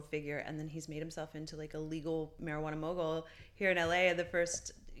world figure, and then he's made himself into like a legal marijuana mogul here in LA. The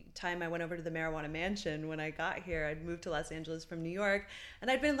first time I went over to the Marijuana Mansion when I got here, I'd moved to Los Angeles from New York, and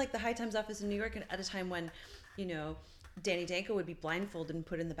I'd been in like the High Times office in New York at a time when, you know, Danny Danko would be blindfolded and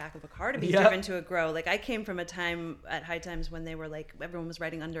put in the back of a car to be driven to a grow. Like I came from a time at High Times when they were like, everyone was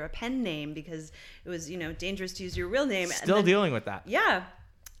writing under a pen name because it was, you know, dangerous to use your real name. Still dealing with that. Yeah.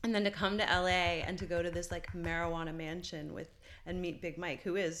 And then to come to LA and to go to this like Marijuana Mansion and meet Big Mike,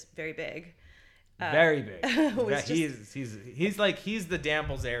 who is very big. Very big. He's the Dan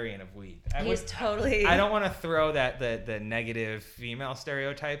Bilzerian of weed. Totally. I don't want to throw the negative female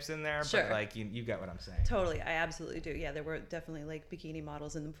stereotypes in there, sure. but like you get what I'm saying. Totally, I absolutely do. Yeah, there were definitely like bikini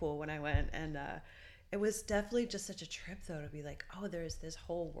models in the pool when I went, and it was definitely just such a trip though to be like, oh, there's this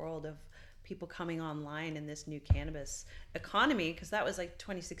whole world of people coming online in this new cannabis economy, because that was like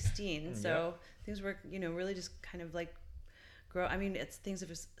 2016. So things were, you know, really just kind of like. I mean, things have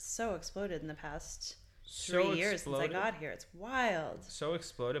just so exploded in the past 3 years since I got here. It's wild. So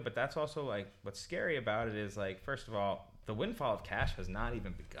exploded, but that's also like what's scary about it is like, first of all, the windfall of cash has not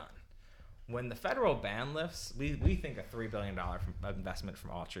even begun. When the federal ban lifts, we think a $3 billion investment from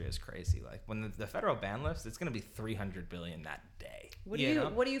Altria is crazy. Like when the federal ban lifts, it's going to be $300 billion that day. What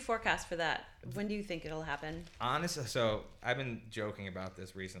do you forecast for that? When do you think it'll happen? Honestly, so I've been joking about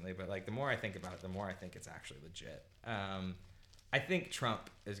this recently, but like the more I think about it, the more I think it's actually legit. I think Trump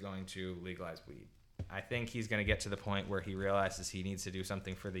is going to legalize weed. I think he's going to get to the point where he realizes he needs to do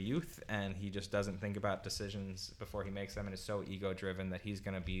something for the youth, and he just doesn't think about decisions before he makes them, and is so ego-driven that he's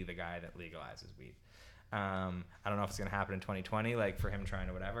going to be the guy that legalizes weed. I don't know if it's going to happen in 2020, like for him trying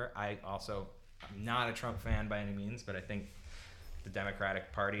to whatever. I'm not a Trump fan by any means, but I think the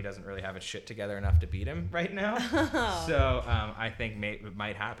Democratic Party doesn't really have its shit together enough to beat him right now. So I think it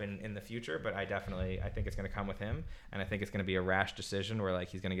might happen in the future, but I think it's going to come with him, and I think it's going to be a rash decision where like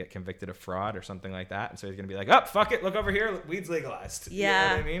he's going to get convicted of fraud or something like that, and so he's going to be like, oh, fuck it, look over here, weed's legalized. Yeah. You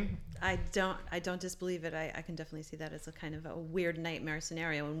know what I mean? I don't disbelieve it. I can definitely see that as a kind of a weird nightmare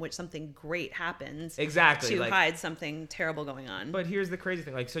scenario in which something great happens exactly to hide something terrible going on. But here's the crazy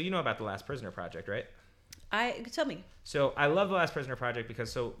thing, like, so you know about the Last Prisoner Project, right? Tell me. So I love the Last Prisoner Project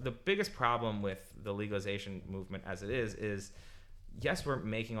because the biggest problem with the legalization movement as it is yes, we're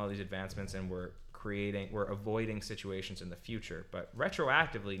making all these advancements and we're avoiding situations in the future, but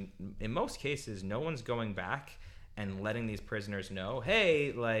retroactively, in most cases, no one's going back and letting these prisoners know,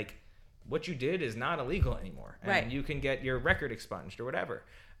 hey, like what you did is not illegal anymore, and you can get your record expunged or whatever.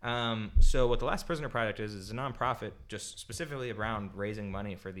 So what the Last Prisoner Project is a nonprofit just specifically around raising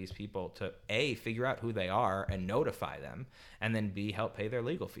money for these people to A, figure out who they are and notify them, and then B, help pay their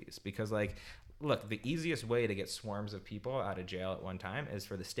legal fees. Because like, look, the easiest way to get swarms of people out of jail at one time is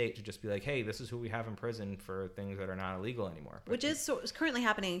for the state to just be like, hey, this is who we have in prison for things that are not illegal anymore. But, which is currently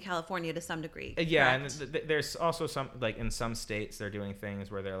happening in California to some degree. Yeah, correct? And there's also some, like in some states, they're doing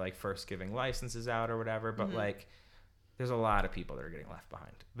things where they're like first giving licenses out or whatever, but like, there's a lot of people that are getting left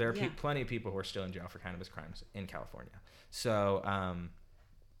behind. There are plenty of people who are still in jail for cannabis crimes in California. So,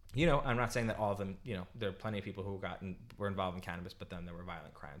 you know, I'm not saying that all of them, you know, there are plenty of people who were involved in cannabis, but then there were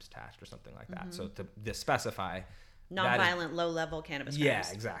violent crimes attached or something like that. So to specify non-violent, low-level cannabis crimes. Yeah,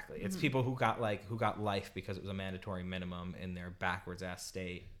 exactly. It's people who got life because it was a mandatory minimum in their backwards ass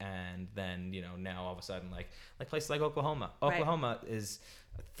state, and then, you know, now all of a sudden, like places like Oklahoma. Oklahoma is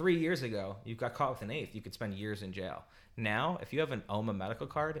 3 years ago, you got caught with an eighth, you could spend years in jail. Now, if you have an OMA medical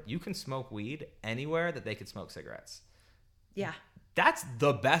card, you can smoke weed anywhere that they could smoke cigarettes. Yeah. That's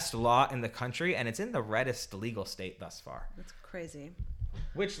the best law in the country, and it's in the reddest legal state thus far. That's crazy.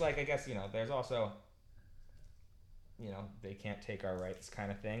 Which, like, I guess, you know, there's also, you know, they can't take our rights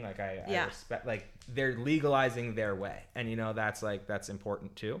kind of thing. Like, I respect, like, they're legalizing their way. And, you know, that's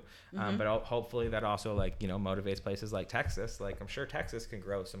important too. But hopefully that also, like, you know, motivates places like Texas. Like, I'm sure Texas can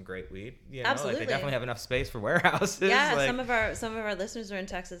grow some great weed. You know, absolutely. like, they definitely have enough space for warehouses. Yeah, like, some of our listeners are in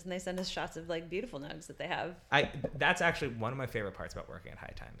Texas, and they send us shots of, like, beautiful nugs that they have. That's actually one of my favorite parts about working at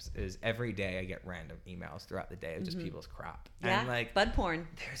High Times is every day I get random emails throughout the day of just people's crop. Yeah, and, like, bud porn.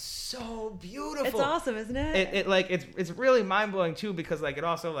 They're so beautiful. It's awesome, isn't it? It's really mind-blowing too, because like it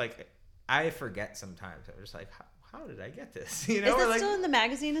also, like, I forget sometimes. I'm just like, how did I get this? You know, is it still in the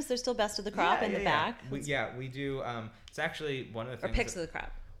magazine? Is there still Best of the Crop in the back? We do. It's actually one of the things. Or Picks of the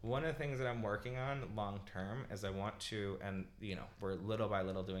Crop. One of the things that I'm working on long term is I want to, and you know, we're little by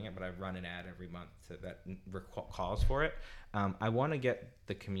little doing it, but I run an ad every month that calls for it. I want to get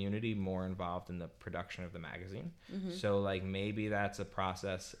the community more involved in the production of the magazine. So like maybe that's a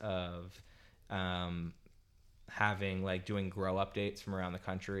process of having like doing grow updates from around the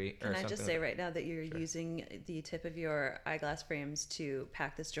country. Can I just say right now that you're using the tip of your eyeglass frames to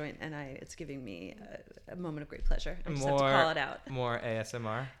pack this joint, and it's giving me a moment of great pleasure. I just have to call it out. More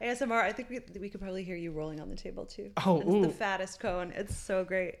ASMR. ASMR. I think we could probably hear you rolling on the table too. Oh, it's the fattest cone. It's so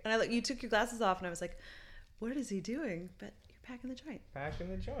great. And you took your glasses off, and I was like, "What is he doing?" But you're packing the joint. Packing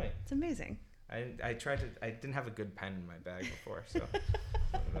the joint. It's amazing. I didn't have a good pen in my bag before, so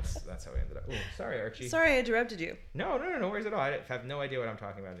that's how we ended up. Oh, sorry, Archie. Sorry, I interrupted you. No worries at all. I have no idea what I'm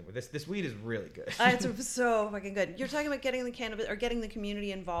talking about anymore. This weed is really good. It's so fucking good. You're talking about getting the cannabis or getting the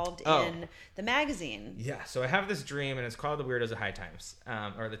community involved in the magazine. Yeah, so I have this dream, and it's called The Weirdos of High Times,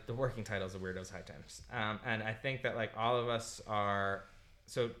 or the working title is The Weirdos of High Times. And I think that like all of us are.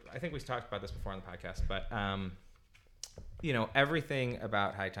 So I think we've talked about this before on the podcast, but. You know, everything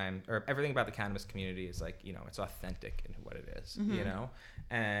about High Time or everything about the cannabis community is like, you know, it's authentic in what it is, you know,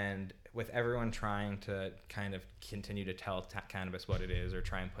 and with everyone trying to kind of continue to tell cannabis what it is or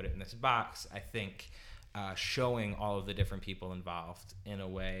try and put it in this box, I think showing all of the different people involved in a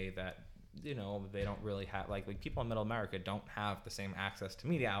way that, you know, they don't really have, like people in Middle America don't have the same access to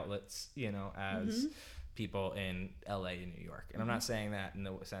media outlets, you know, as people in LA and New York. And I'm not saying that in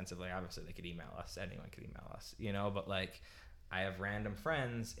the sense of like, obviously they could email us, anyone could email us, you know, but like I have random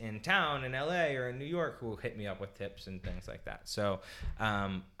friends in town in LA or in New York who will hit me up with tips and things like that. So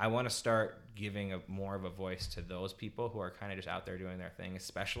I want to start giving more of a voice to those people who are kind of just out there doing their thing,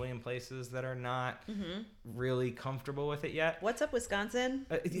 especially in places that are not really comfortable with it yet. What's up, Wisconsin?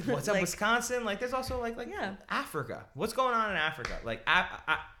 What's up, Wisconsin? Like, there's also like yeah. Africa. What's going on in Africa? Like,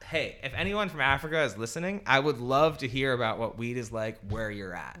 hey, if anyone from Africa is listening, I would love to hear about what weed is like where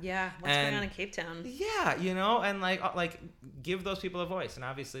you're at. Yeah, what's going on in Cape Town? Yeah, you know, and like give those people a voice. And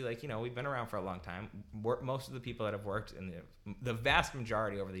obviously, like, you know, we've been around for a long time. Most of the people that have worked in the vast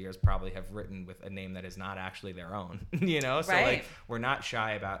majority over the years probably have written with a name that is not actually their own, you know? So like, we're not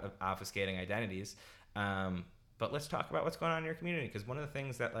shy about obfuscating identities. But let's talk about what's going on in your community. Because one of the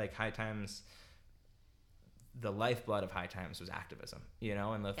things that like High Times, the lifeblood of High Times was activism, you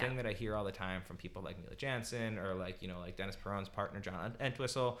know? And the thing that I hear all the time from people like Mila Jansen or like, you know, like Dennis Perron's partner, John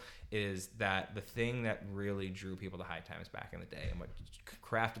Entwistle, is that the thing that really drew people to High Times back in the day and what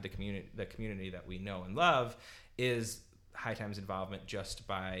crafted the community that we know and love is High Times involvement just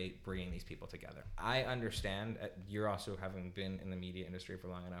by bringing these people together. I understand, you're also having been in the media industry for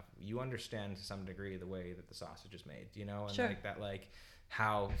long enough, you understand to some degree the way that the sausage is made, you know? And like that, like,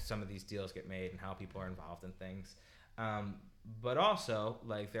 how some of these deals get made and how people are involved in things. But also,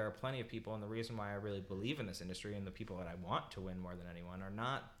 like, there are plenty of people, and the reason why I really believe in this industry and the people that I want to win more than anyone are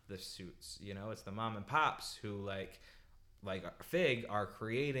not the suits, you know? It's the mom and pops who, like Fig are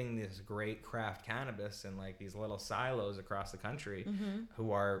creating this great craft cannabis in, like, these little silos across the country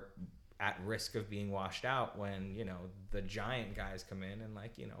who are at risk of being washed out when, you know, the giant guys come in and,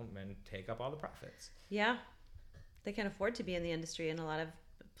 like, you know, and take up all the profits. Yeah. They can't afford to be in the industry, and a lot of,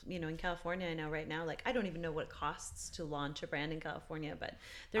 you know, in California, I know right now, like, I don't even know what it costs to launch a brand in California, but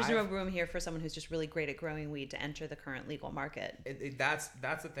there's no room here for someone who's just really great at growing weed to enter the current legal market. That's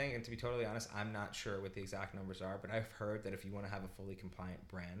the thing, and to be totally honest, I'm not sure what the exact numbers are, but I've heard that if you want to have a fully compliant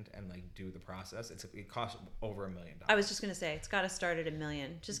brand and like do the process, it costs over $1 million. I was just gonna say it's got to start at $1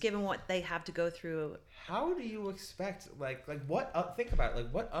 million, just given what they have to go through. How do you expect like what? Think about it,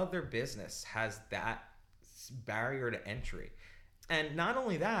 like what other business has that barrier to entry? And not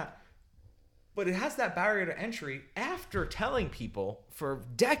only that, but it has that barrier to entry after telling people for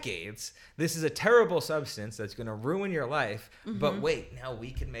decades this is a terrible substance that's going to ruin your life, but wait, now we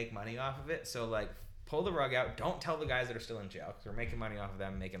can make money off of it. So like, pull the rug out. Don't tell the guys that are still in jail because we're making money off of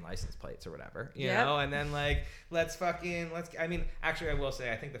them making license plates or whatever, you know? And then like, I mean, actually I will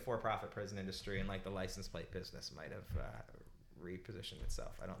say, I think the for-profit prison industry and like the license plate business might have repositioned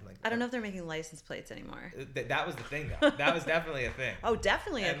itself. I don't know if they're making license plates anymore. That was the thing though. That was definitely a thing. Oh,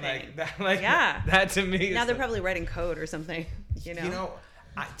 definitely a thing. That to me now they're probably writing code or something, you know?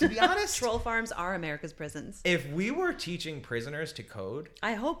 To be honest, troll farms are America's prisons. If we were teaching prisoners to code,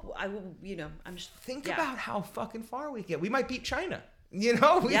 I hope I will, you know, I'm just think about how fucking far we get. We might beat China. You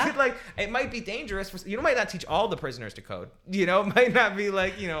know, we could like, it might be dangerous for, you know, might not teach all the prisoners to code, you know, might not be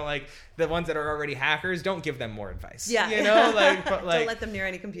like, you know, like the ones that are already hackers, don't give them more advice, you know, like, but like, don't let them near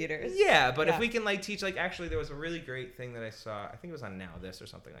any computers. But if we can like teach, like, actually there was a really great thing that I saw, I think it was on Now This or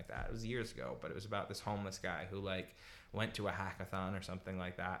something like that. It was years ago, but it was about this homeless guy who like went to a hackathon or something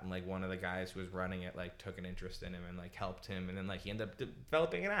like that, and like one of the guys who was running it like took an interest in him and like helped him, and then like he ended up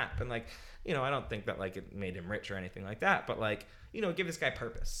developing an app, and like, you know, I don't think that like it made him rich or anything like that, but like, you know, give this guy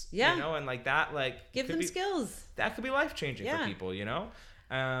purpose, you know, and like that, like give them skills that could be life changing for people, you know.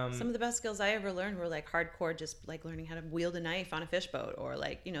 Some of the best skills I ever learned were like hardcore, just like learning how to wield a knife on a fish boat, or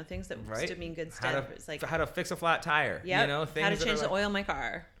like, you know, things that stood me in good stead. It's like how to fix a flat tire. Yeah, you know, things how to change the oil in my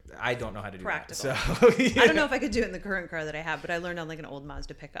car. I don't know how to do Practical. that. So I don't know if I could do it in the current car that I have, but I learned on like an old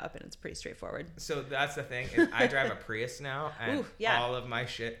Mazda pickup, and it's pretty straightforward. So that's the thing. Is I drive a Prius now, and Ooh, yeah. all of my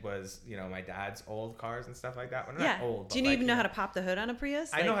shit was, you know, my dad's old cars and stuff like that. Well, not old. Do you even know how to pop the hood on a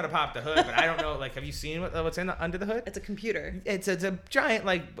Prius? I know how to pop the hood, but I don't know. Like, have you seen what's under the hood? It's a computer. It's a giant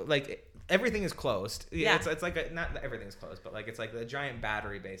like everything is closed. Yeah. It's like not everything's closed, but like it's like a giant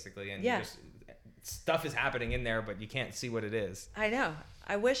battery basically, and Yeah. you just stuff is happening in there, but you can't see what it is. I know.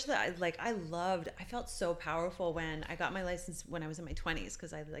 I wish that I felt so powerful when I got my license when I was in my 20s,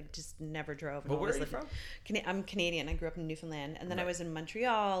 because I like just never drove. But where are you from? I'm Canadian. I grew up in Newfoundland, and then I was in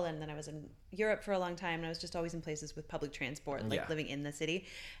Montreal, and then I was in Europe for a long time, and I was just always in places with public transport, like living in the city.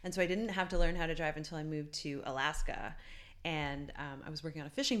 And so I didn't have to learn how to drive until I moved to Alaska. And I was working on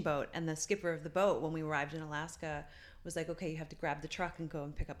a fishing boat, and the skipper of the boat, when we arrived in Alaska, was like, okay, you have to grab the truck and go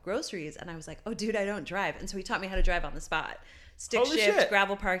and pick up groceries. And I was like, oh, dude, I don't drive. And so he taught me how to drive on the spot. Stick Holy shift, shit.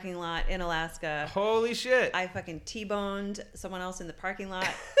 gravel parking lot in Alaska. Holy shit! I fucking T-boned someone else in the parking lot.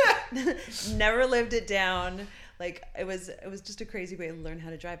 Never lived it down. Like, it was just a crazy way to learn how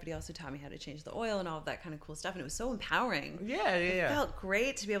to drive, but he also taught me how to change the oil and all of that kind of cool stuff, and it was so empowering. It felt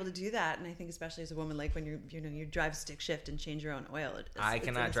great to be able to do that, and I think especially as a woman, like when you drive stick shift and change your own oil. I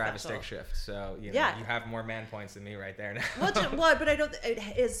cannot drive a stick shift, so you have more man points than me right there now. But I don't. It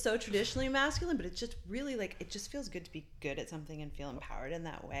is so traditionally masculine, but it's just really like it just feels good to be good at something and feel empowered in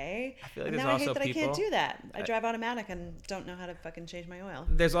that way. I feel like and there's now I also hate that people, I can't do that. I drive automatic and don't know how to fucking change my oil.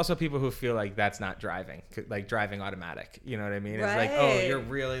 There's also people who feel like that's not driving, like driving automatic. You know what I mean? It's Right. like, oh, you're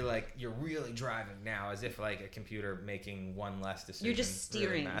really driving now, as if like a computer making one less decision. You're just steering.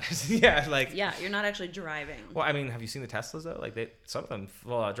 Really matters. Yeah, like You're not actually driving. Well, I mean, have you seen the Teslas though? Like some of them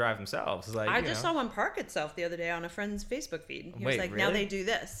full out drive themselves. Like I just saw one park itself the other day on a friend's Facebook feed. He was Wait, like, now really? they do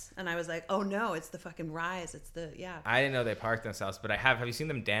this. And I was like, oh no, it's the fucking Rise. It's the, I didn't know they parked themselves, but have you seen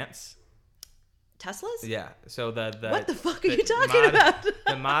them dance? Teslas? Yeah. So the What the fuck are you talking about?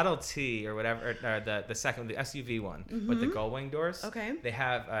 The Model T or whatever, or the SUV one with the gull wing doors. Okay. They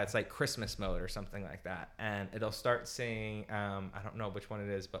have it's like Christmas mode or something like that, and it'll start saying I don't know which one it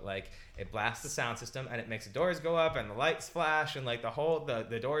is, but like it blasts the sound system and it makes the doors go up and the lights flash and like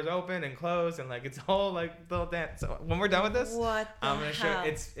the doors open and close and like it's whole like little dance. So when we're done with this, What the I'm gonna show hell?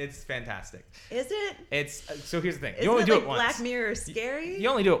 it's fantastic. Is it? It's so here's the thing. Isn't You only it do like it once. Black Mirror scary? You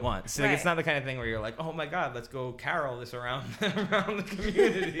only do it once. Like, it's Right. not the kind of thing where you're like, oh my god, let's go carol this around the community.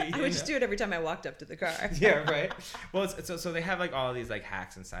 I would just do it every time I walked up to the car. Yeah, right. Well, so they have like all of these like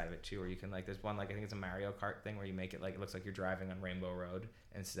hacks inside of it too, where you can like there's one like I think it's a Mario Kart thing where you make it like it looks like you're driving on Rainbow Road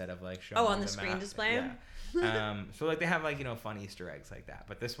instead of like showing. Oh, on you the screen map. display? Yeah. So like they have like fun Easter eggs like that,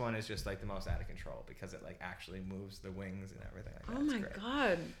 but this one is just like the most out of control because it like actually moves the wings and everything like that. Oh my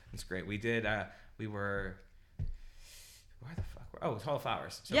god. It's great. We did. We were. Where the fuck? Oh, Hall of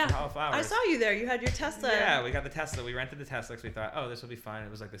Flowers. So Yeah. for Hall of Flowers, I saw you there. You had your Tesla. Yeah, we got the Tesla. We rented the Tesla because we thought, oh, this will be fun.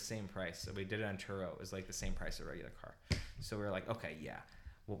 It was like the same price. So we did it on Turo. It was like the same price of a regular car. So we were like, okay, yeah.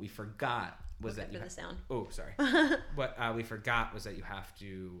 What we forgot was Look that for the sound. Oh, sorry. What we forgot was that you have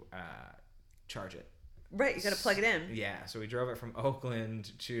to charge it. Right, you got to plug it in. Yeah, so we drove it from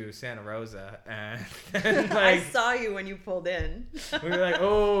Oakland to Santa Rosa, and I like, saw you when you pulled in. we were like,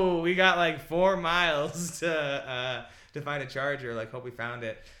 oh, we got like 4 miles to find a charger. Like, hope we found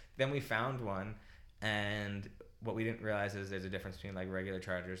it. Then we found one, and what we didn't realize is there's a difference between like regular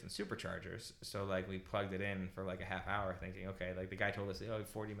chargers and superchargers. So like we plugged it in for like a half hour, thinking, okay, like the guy told us, oh,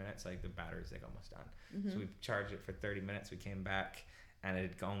 40 minutes, like the battery's like almost done. Mm-hmm. So we charged it for 30 minutes. We came back, and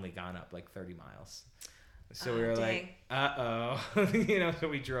it had only gone up like 30 miles. So we were like, uh-oh. So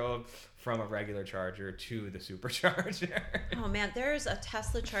we drove from a regular charger to the supercharger. Oh man, there's a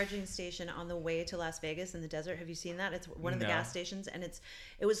Tesla charging station on the way to Las Vegas in the desert. Have you seen that? It's one of the No. gas stations, and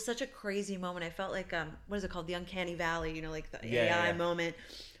it was such a crazy moment. I felt like what is it called? The Uncanny Valley, like the AI moment,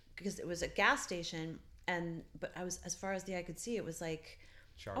 because it was a gas station, but I was, as far as the eye could see, it was like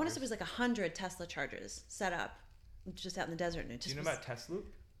I want to say it was like 100 Tesla chargers set up just out in the desert, and it just Do you know about Tesloop?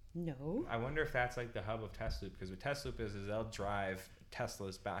 No. I wonder if that's like the hub of Tesloop, because what Tesloop is they'll drive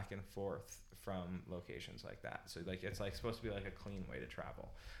Teslas back and forth from locations like that. So like it's like supposed to be like a clean way to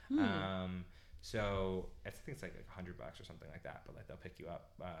travel. So I think it's like $100 or something like that. But like they'll pick you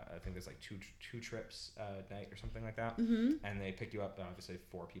up. I think there's like two trips a night or something like that. Mm-hmm. And they pick you up, obviously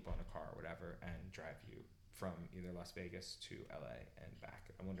 4 people in a car or whatever, and drive you from either Las Vegas to LA and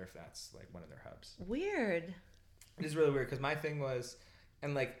back. I wonder if that's like one of their hubs. Weird. It is really weird because my thing was,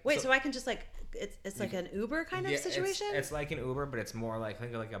 And like, Wait, so I can just like it's like an Uber kind of situation? It's like an Uber, but it's more like,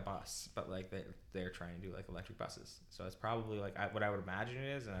 think of like a bus, but like they're trying to do like electric buses. So it's probably like what I would imagine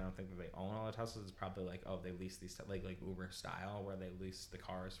it is, and I don't think that they own all the Teslas. It's probably like, oh, they lease these like Uber style, where they lease the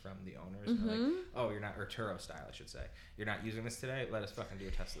cars from the owners. And they're like, oh, you're not, or Turo style, I should say. You're not using this today. Let us fucking do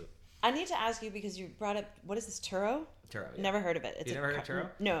a test loop. I need to ask you because you brought up, what is this, Turo? Turo. Yeah. Never heard of it. You never heard of Turo?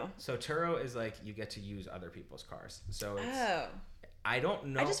 No. So Turo is like you get to use other people's cars. So it's, Oh. I don't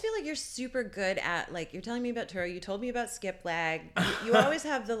know. I just feel like you're super good at, like, you're telling me about Turo. You told me about Skiplag. You always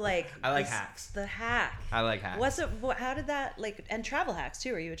have the, like... I like hacks. The hack. I like hacks. How did that, like... And travel hacks,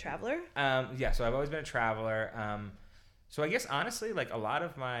 too. Are you a traveler? Yeah, so I've always been a traveler. So I guess, honestly, like, a lot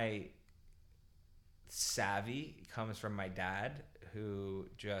of my savvy comes from my dad, who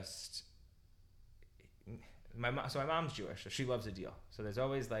just... my mom's Jewish, so she loves a deal. So there's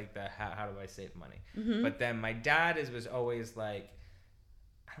always, like, the how do I save money? Mm-hmm. But then my dad was always, like...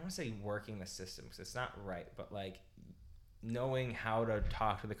 I don't want to say working the system because it's not right, but like knowing how to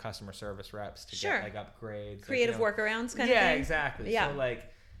talk to the customer service reps to get like upgrades, creative workarounds kind of thing. Yeah, exactly. Yeah. So like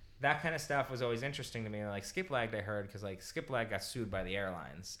that kind of stuff was always interesting to me. And like Skiplag, I heard, because like Skiplag got sued by the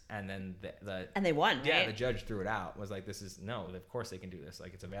airlines, and then and they won. Yeah, right? the judge threw it out. Was like, this is no. Of course they can do this.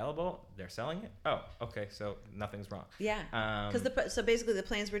 Like, it's available. They're selling it. Oh, okay. So nothing's wrong. Yeah. Because so basically the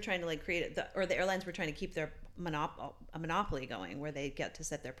planes were trying to like create or the airlines were trying to keep their monopoly going, where they get to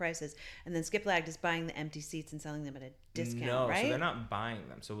set their prices, and then Skiplag is buying the empty seats and selling them at a discount. No, right? So they're not buying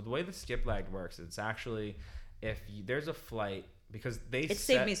them. So the way the Skiplag works, it's actually there's a flight. Because it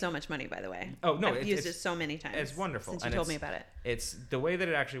saved me so much money, by the way. Oh no, I've used it so many times. It's wonderful. Since you told me about it. It's the way that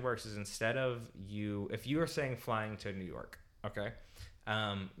it actually works is, instead of if you are saying flying to New York, okay,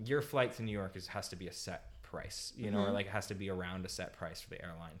 your flight to New York has to be a set price, you know, or like it has to be around a set price for the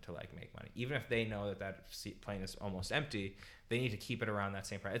airline to like make money. Even if they know that plane is almost empty, they need to keep it around that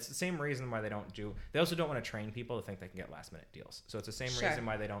same price. It's the same reason why they also don't want to train people to think they can get last minute deals. So it's the same reason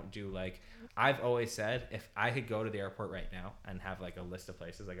why they don't do, like, I've always said, if I could go to the airport right now and have like a list of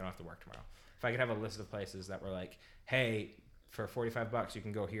places, like I don't have to work tomorrow. If I could have a list of places that were like, hey, for $45 you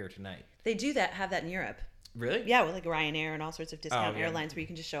can go here tonight. They have that in Europe. Really? Yeah, with like Ryanair and all sorts of discount airlines where you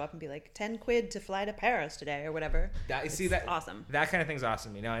can just show up and be like, 10 quid to fly to Paris today or whatever. That's awesome. That kind of thing's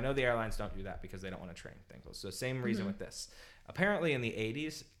awesome. You know, I know the airlines don't do that because they don't want to train things. So same reason with this. Apparently in the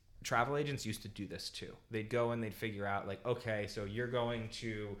 80s, travel agents used to do this too. They'd go and they'd figure out like, okay, so you're going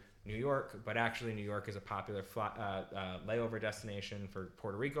to New York, but actually New York is a popular layover destination for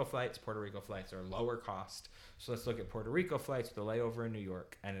Puerto Rico flights. Puerto Rico flights are lower cost. So let's look at Puerto Rico flights with a layover in New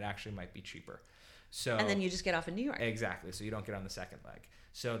York, and it actually might be cheaper. So, and then you just get off in New York. Exactly. So you don't get on the second leg.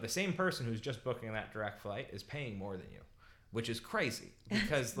 So the same person who's just booking that direct flight is paying more than you, which is crazy,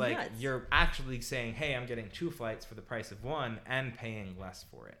 because like you're actually saying, hey, I'm getting 2 flights for the price of 1 and paying less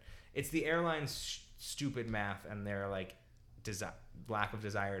for it. It's the airline's stupid math and their like lack of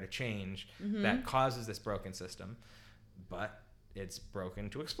desire to change that causes this broken system, but it's broken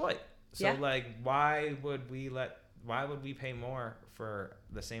to exploit. So like, why would we pay more for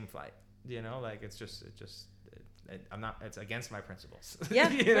the same flight? You know, like it's against my principles. Yeah,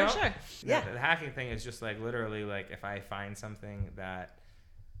 you know? for sure. Yeah. The hacking thing is just like literally like, if I find something that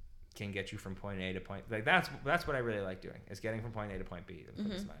can get you from point A to point, like that's what I really like doing, is getting from point A to point B in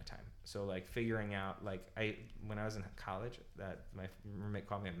this amount of time. So like figuring out, like when I was in college, that my roommate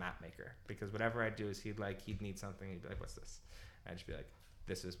called me a map maker, because whatever I'd do is he'd need something, he'd be like, what's this? I'd just be like,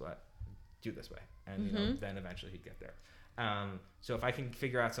 this is what, do this way. And you know, then eventually he'd get there. So if I can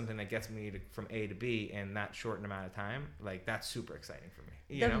figure out something that gets me from A to B in that short amount of time, like that's super exciting for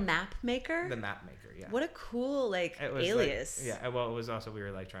me. The map maker? The map maker, yeah. What a cool alias. Like, yeah, well, it was also, we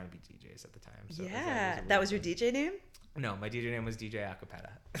were like trying to be DJs at the time. So that was your DJ name? No, my DJ name was DJ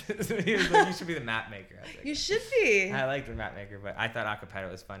Acapella. So he was like, you should be the map maker. I think. You should be. I like the map maker, but I thought Acapella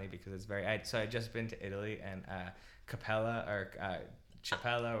was funny because it's so I'd just been to Italy, and Capella or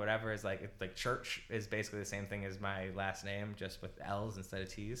Chapella or whatever is like church is basically the same thing as my last name, just with L's instead of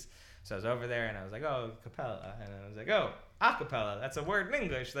T's. So I was over there and I was like, oh, Capella, and I was like, oh, acapella, that's a word in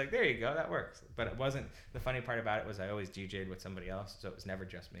English. Like, there you go, that works. But it wasn't. The funny part about it was I always DJ'd with somebody else, so it was never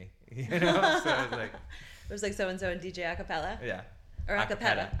just me. You know, so it was like so and so and DJ acapella. Yeah. Or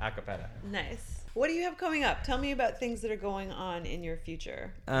acapella. Acapella. Nice. What do you have coming up? Tell me about things that are going on in your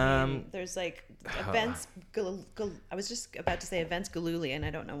future. There's like events. I was just about to say events galooly, and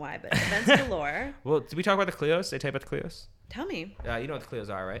I don't know why, but events galore. Well, did we talk about the Clios? Did I tell you about the Clios? Tell me. You know what the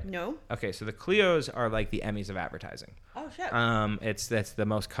Clios are, right? No. Okay, so the Clios are like the Emmys of advertising. Oh shit. That's the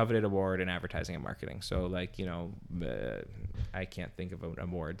most coveted award in advertising and marketing. So like, you know, I can't think of an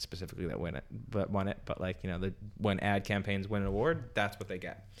award specifically that won it, but like, you know, when ad campaigns win an award, that's what they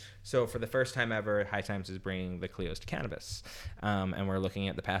get. So for the first time ever, High Times is bringing the Clios to cannabis, and we're looking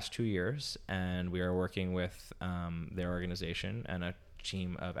at the past 2 years, and we are working with their organization and a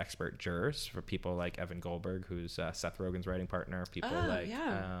team of expert jurors for people like Evan Goldberg, who's Seth Rogen's writing partner.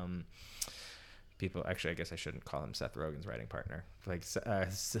 People, actually, I guess I shouldn't call him Seth Rogen's writing partner. Like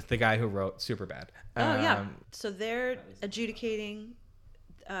the guy who wrote Superbad. So they're adjudicating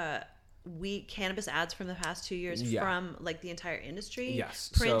cannabis ads from the past 2 years from like the entire industry. Yes.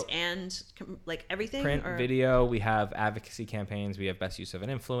 Print and like everything. Print, video. We have advocacy campaigns. We have best use of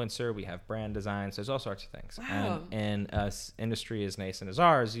an influencer. We have brand designs. There's all sorts of things. Wow. And industry as nascent as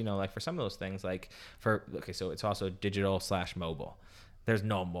ours, you know, like for some of those things, so it's also digital/mobile. There's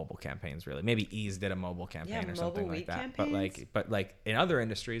no mobile campaigns really. Maybe Ease did a mobile campaign or something like that. Campaigns? But like in other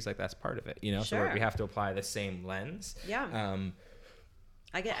industries, like that's part of it, you know. Sure. So we have to apply the same lens. Yeah.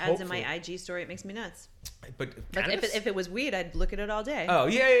 I get ads in my IG story. It makes me nuts. But like if it was weed, I'd look at it all day. Oh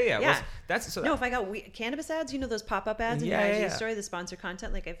yeah. Well, if I got cannabis ads, you know those pop-up ads in your IG story, the sponsored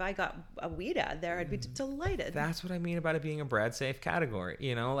content. Like if I got a weed ad there, I'd be delighted. That's what I mean about it being a brand safe category.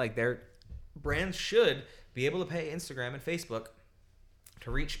 You know, like brands should be able to pay Instagram and Facebook to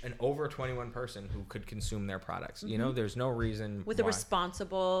reach an over 21 person who could consume their products. You know, there's no reason with a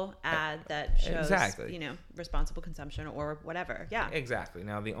responsible ad that shows, exactly, you know, responsible consumption or whatever. Yeah, exactly.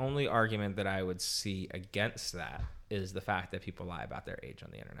 Now, the only argument that I would see against that is the fact that people lie about their age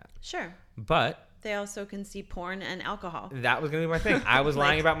on the internet. Sure. But they also can see porn and alcohol. That was going to be my thing. I was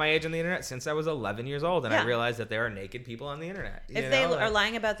lying about my age on the internet since I was 11 years old, and I realized that there are naked people on the internet. If they are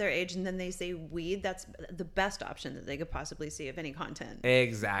lying about their age and then they say weed, that's the best option that they could possibly see of any content.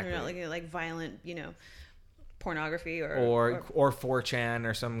 Exactly. They're not looking at like violent, you know, pornography or 4chan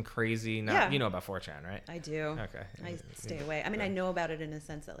or some crazy. You know about 4chan, right? I do. Okay. I stay away. I mean, I know about it in a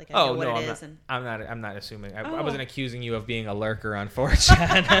sense that like I know what it is. I'm not assuming. I wasn't accusing you of being a lurker on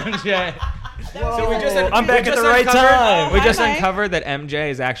 4chan, MJ. I'm back at the right time. We just uncovered that MJ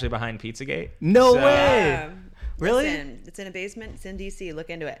is actually behind Pizzagate. No way. Really? Listen, it's in a basement. It's in DC.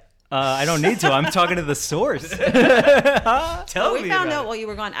 Look into it. I don't need to. I'm talking to the source. Tell me. We found out while you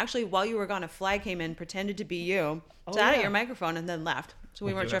were gone. Actually, while you were gone, a fly came in, pretended to be you, sat at your microphone, and then left. So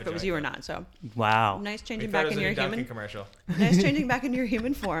we weren't sure if it was you or not. So wow. Nice changing back in your human commercial. Nice changing back into your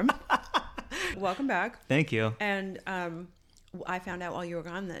human form. Welcome back. Thank you. And I found out while you were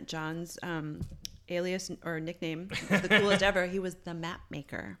gone that John's alias or nickname was the coolest ever. He was the map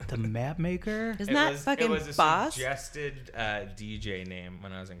maker. The map maker? Isn't that fucking boss? It was a suggested DJ name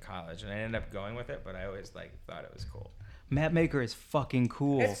when I was in college, and I ended up going with it, but I always thought it was cool. Map maker is fucking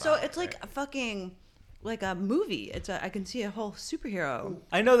cool. It's like a fucking like a movie. I can see a whole superhero.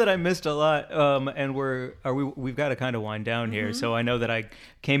 I know that I missed a lot, and we've got to kind of wind down here. So I know that I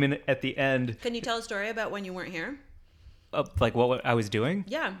came in at the end. Can you tell a story about when you weren't here? Like what I was doing?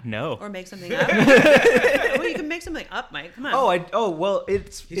 Yeah. No. Or make something up. Well, you can make something up, Mike. Come on. Well, he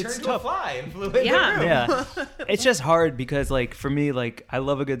it's turned tough. To a fly and flew in the room. Yeah. It's just hard because like for me, like I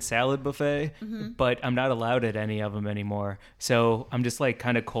love a good salad buffet, but I'm not allowed at any of them anymore. So I'm just like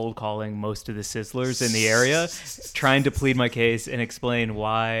kind of cold calling most of the Sizzlers in the area, trying to plead my case and explain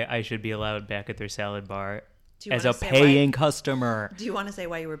why I should be allowed back at their salad bar as a paying customer. Do you want to say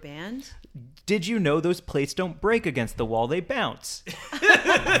why you were banned? Did you know those plates don't break against the wall, they bounce?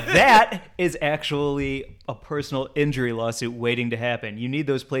 That is actually a personal injury lawsuit waiting to happen. You need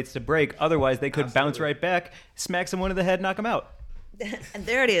those plates to break, otherwise they could bounce right back, smack someone in the head, knock them out. And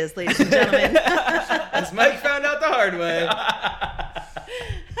there it is, ladies and gentlemen. As Mike found out the hard way.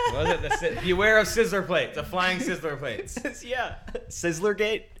 Was it beware of Sizzler plates, the flying Sizzler plates. Yeah.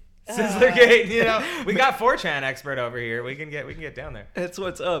 Sizzlergate. Sizzlergate, you know, we got 4chan expert over here. We can get down there. That's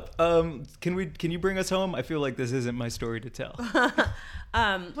what's up. Can you bring us home? I feel like this isn't my story to tell.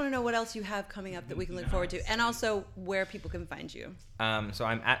 I want to know what else you have coming up that we can look forward to, and also where people can find you. So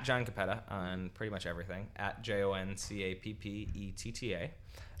I'm at John Cappetta on pretty much everything. At JONCAPPETTA.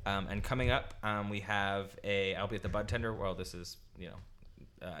 And coming up, we have I'll be at the Bud Tender. Well, this is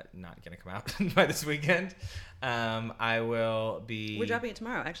not gonna come out by this weekend. I will be. We're dropping it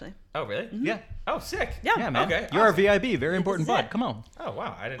tomorrow, actually. Oh, really? Mm-hmm. Yeah. Oh, sick. Yeah, man. Okay. You're our VIB. Very important bud. Come on. Oh,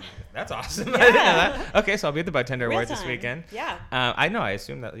 wow. I didn't. That's awesome. I didn't know that. Okay, so I'll be at the Bud Tender Awards this weekend. Yeah. I know. I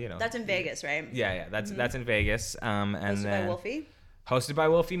assume that That's in Vegas, right? Yeah. That's in Vegas. And hosted then by Wolfie. hosted by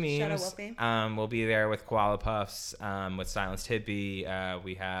Wolfie Memes. Shout out Wolfie. We'll be there with Koala Puffs, with Silenced Hibby.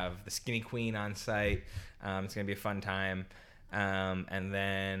 We have the Skinny Queen on site. It's going to be a fun time. And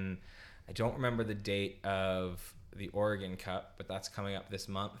then I don't remember the date of the Oregon Cup, but that's coming up this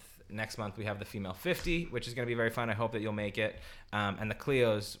month. Next month, we have the Female 50, which is going to be very fun. I hope that you'll make it. And the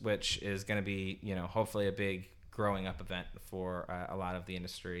Clios, which is going to be, hopefully a big growing up event for a lot of the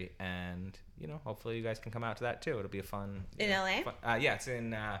industry. And, hopefully you guys can come out to that too. It'll be a fun. In LA? Yeah, it's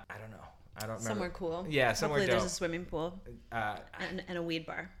in, I don't know. I don't remember. Somewhere cool. Yeah, somewhere Hopefully dope. there's a swimming pool and a weed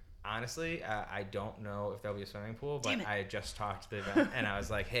bar. Honestly, I don't know if there'll be a swimming pool, but Damn it. I just talked to the event and I was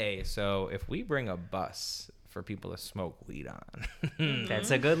like, hey, so if we bring a bus for people to smoke weed on,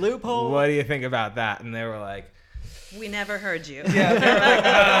 That's a good loophole. what do you think about that? And they were like, We never heard you. yeah, they were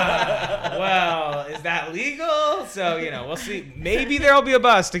like, well, is that legal? So, we'll see. Maybe there'll be a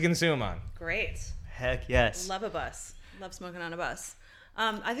bus to consume on. Great. Heck yes. Love a bus. Love smoking on a bus.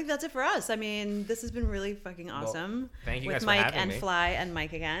 I think that's it for us. I mean, this has been really fucking awesome. thank you with guys for Mike having and me. Fly and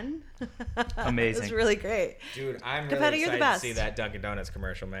Mike again. Amazing. It's really great. Dude, I'm Capetta, really you're the excited to best. see that Dunkin' Donuts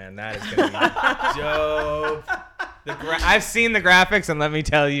commercial, man. That is going to be dope. I've seen the graphics, and let me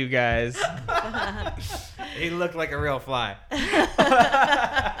tell you guys, he looked like a real fly.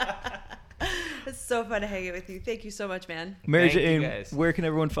 It's so fun to hang out with you. Thank you so much, man. Mary Thank you, Jane, guys. where can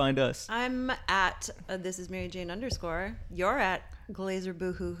everyone find us? I'm at this is Mary Jane _ You're at Glazer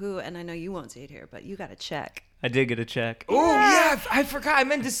Boo-hoo-hoo, and I know you won't see it here, but you got to check. I did get a check. Oh yeah, I forgot.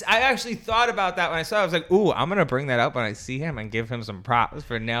 I actually thought about that when I saw it. I was like, ooh, I'm gonna bring that up when I see him and give him some props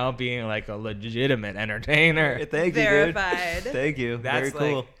for now being like a legitimate entertainer. Thank you, Verified. dude. Thank you. That's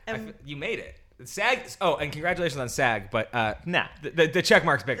Very cool. like, you made it. SAG. Oh, and congratulations on SAG. But Nah. the check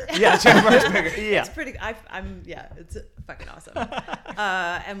mark's bigger. Yeah. The check mark's bigger. Yeah. It's pretty. It's fucking awesome.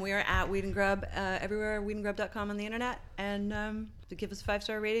 And we are at Weed and Grub everywhere. weedandgrub.com on the internet, and give us a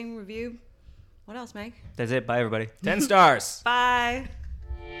 5-star rating, review. What else, Mike? That's it. Bye, everybody. 10 stars. Bye.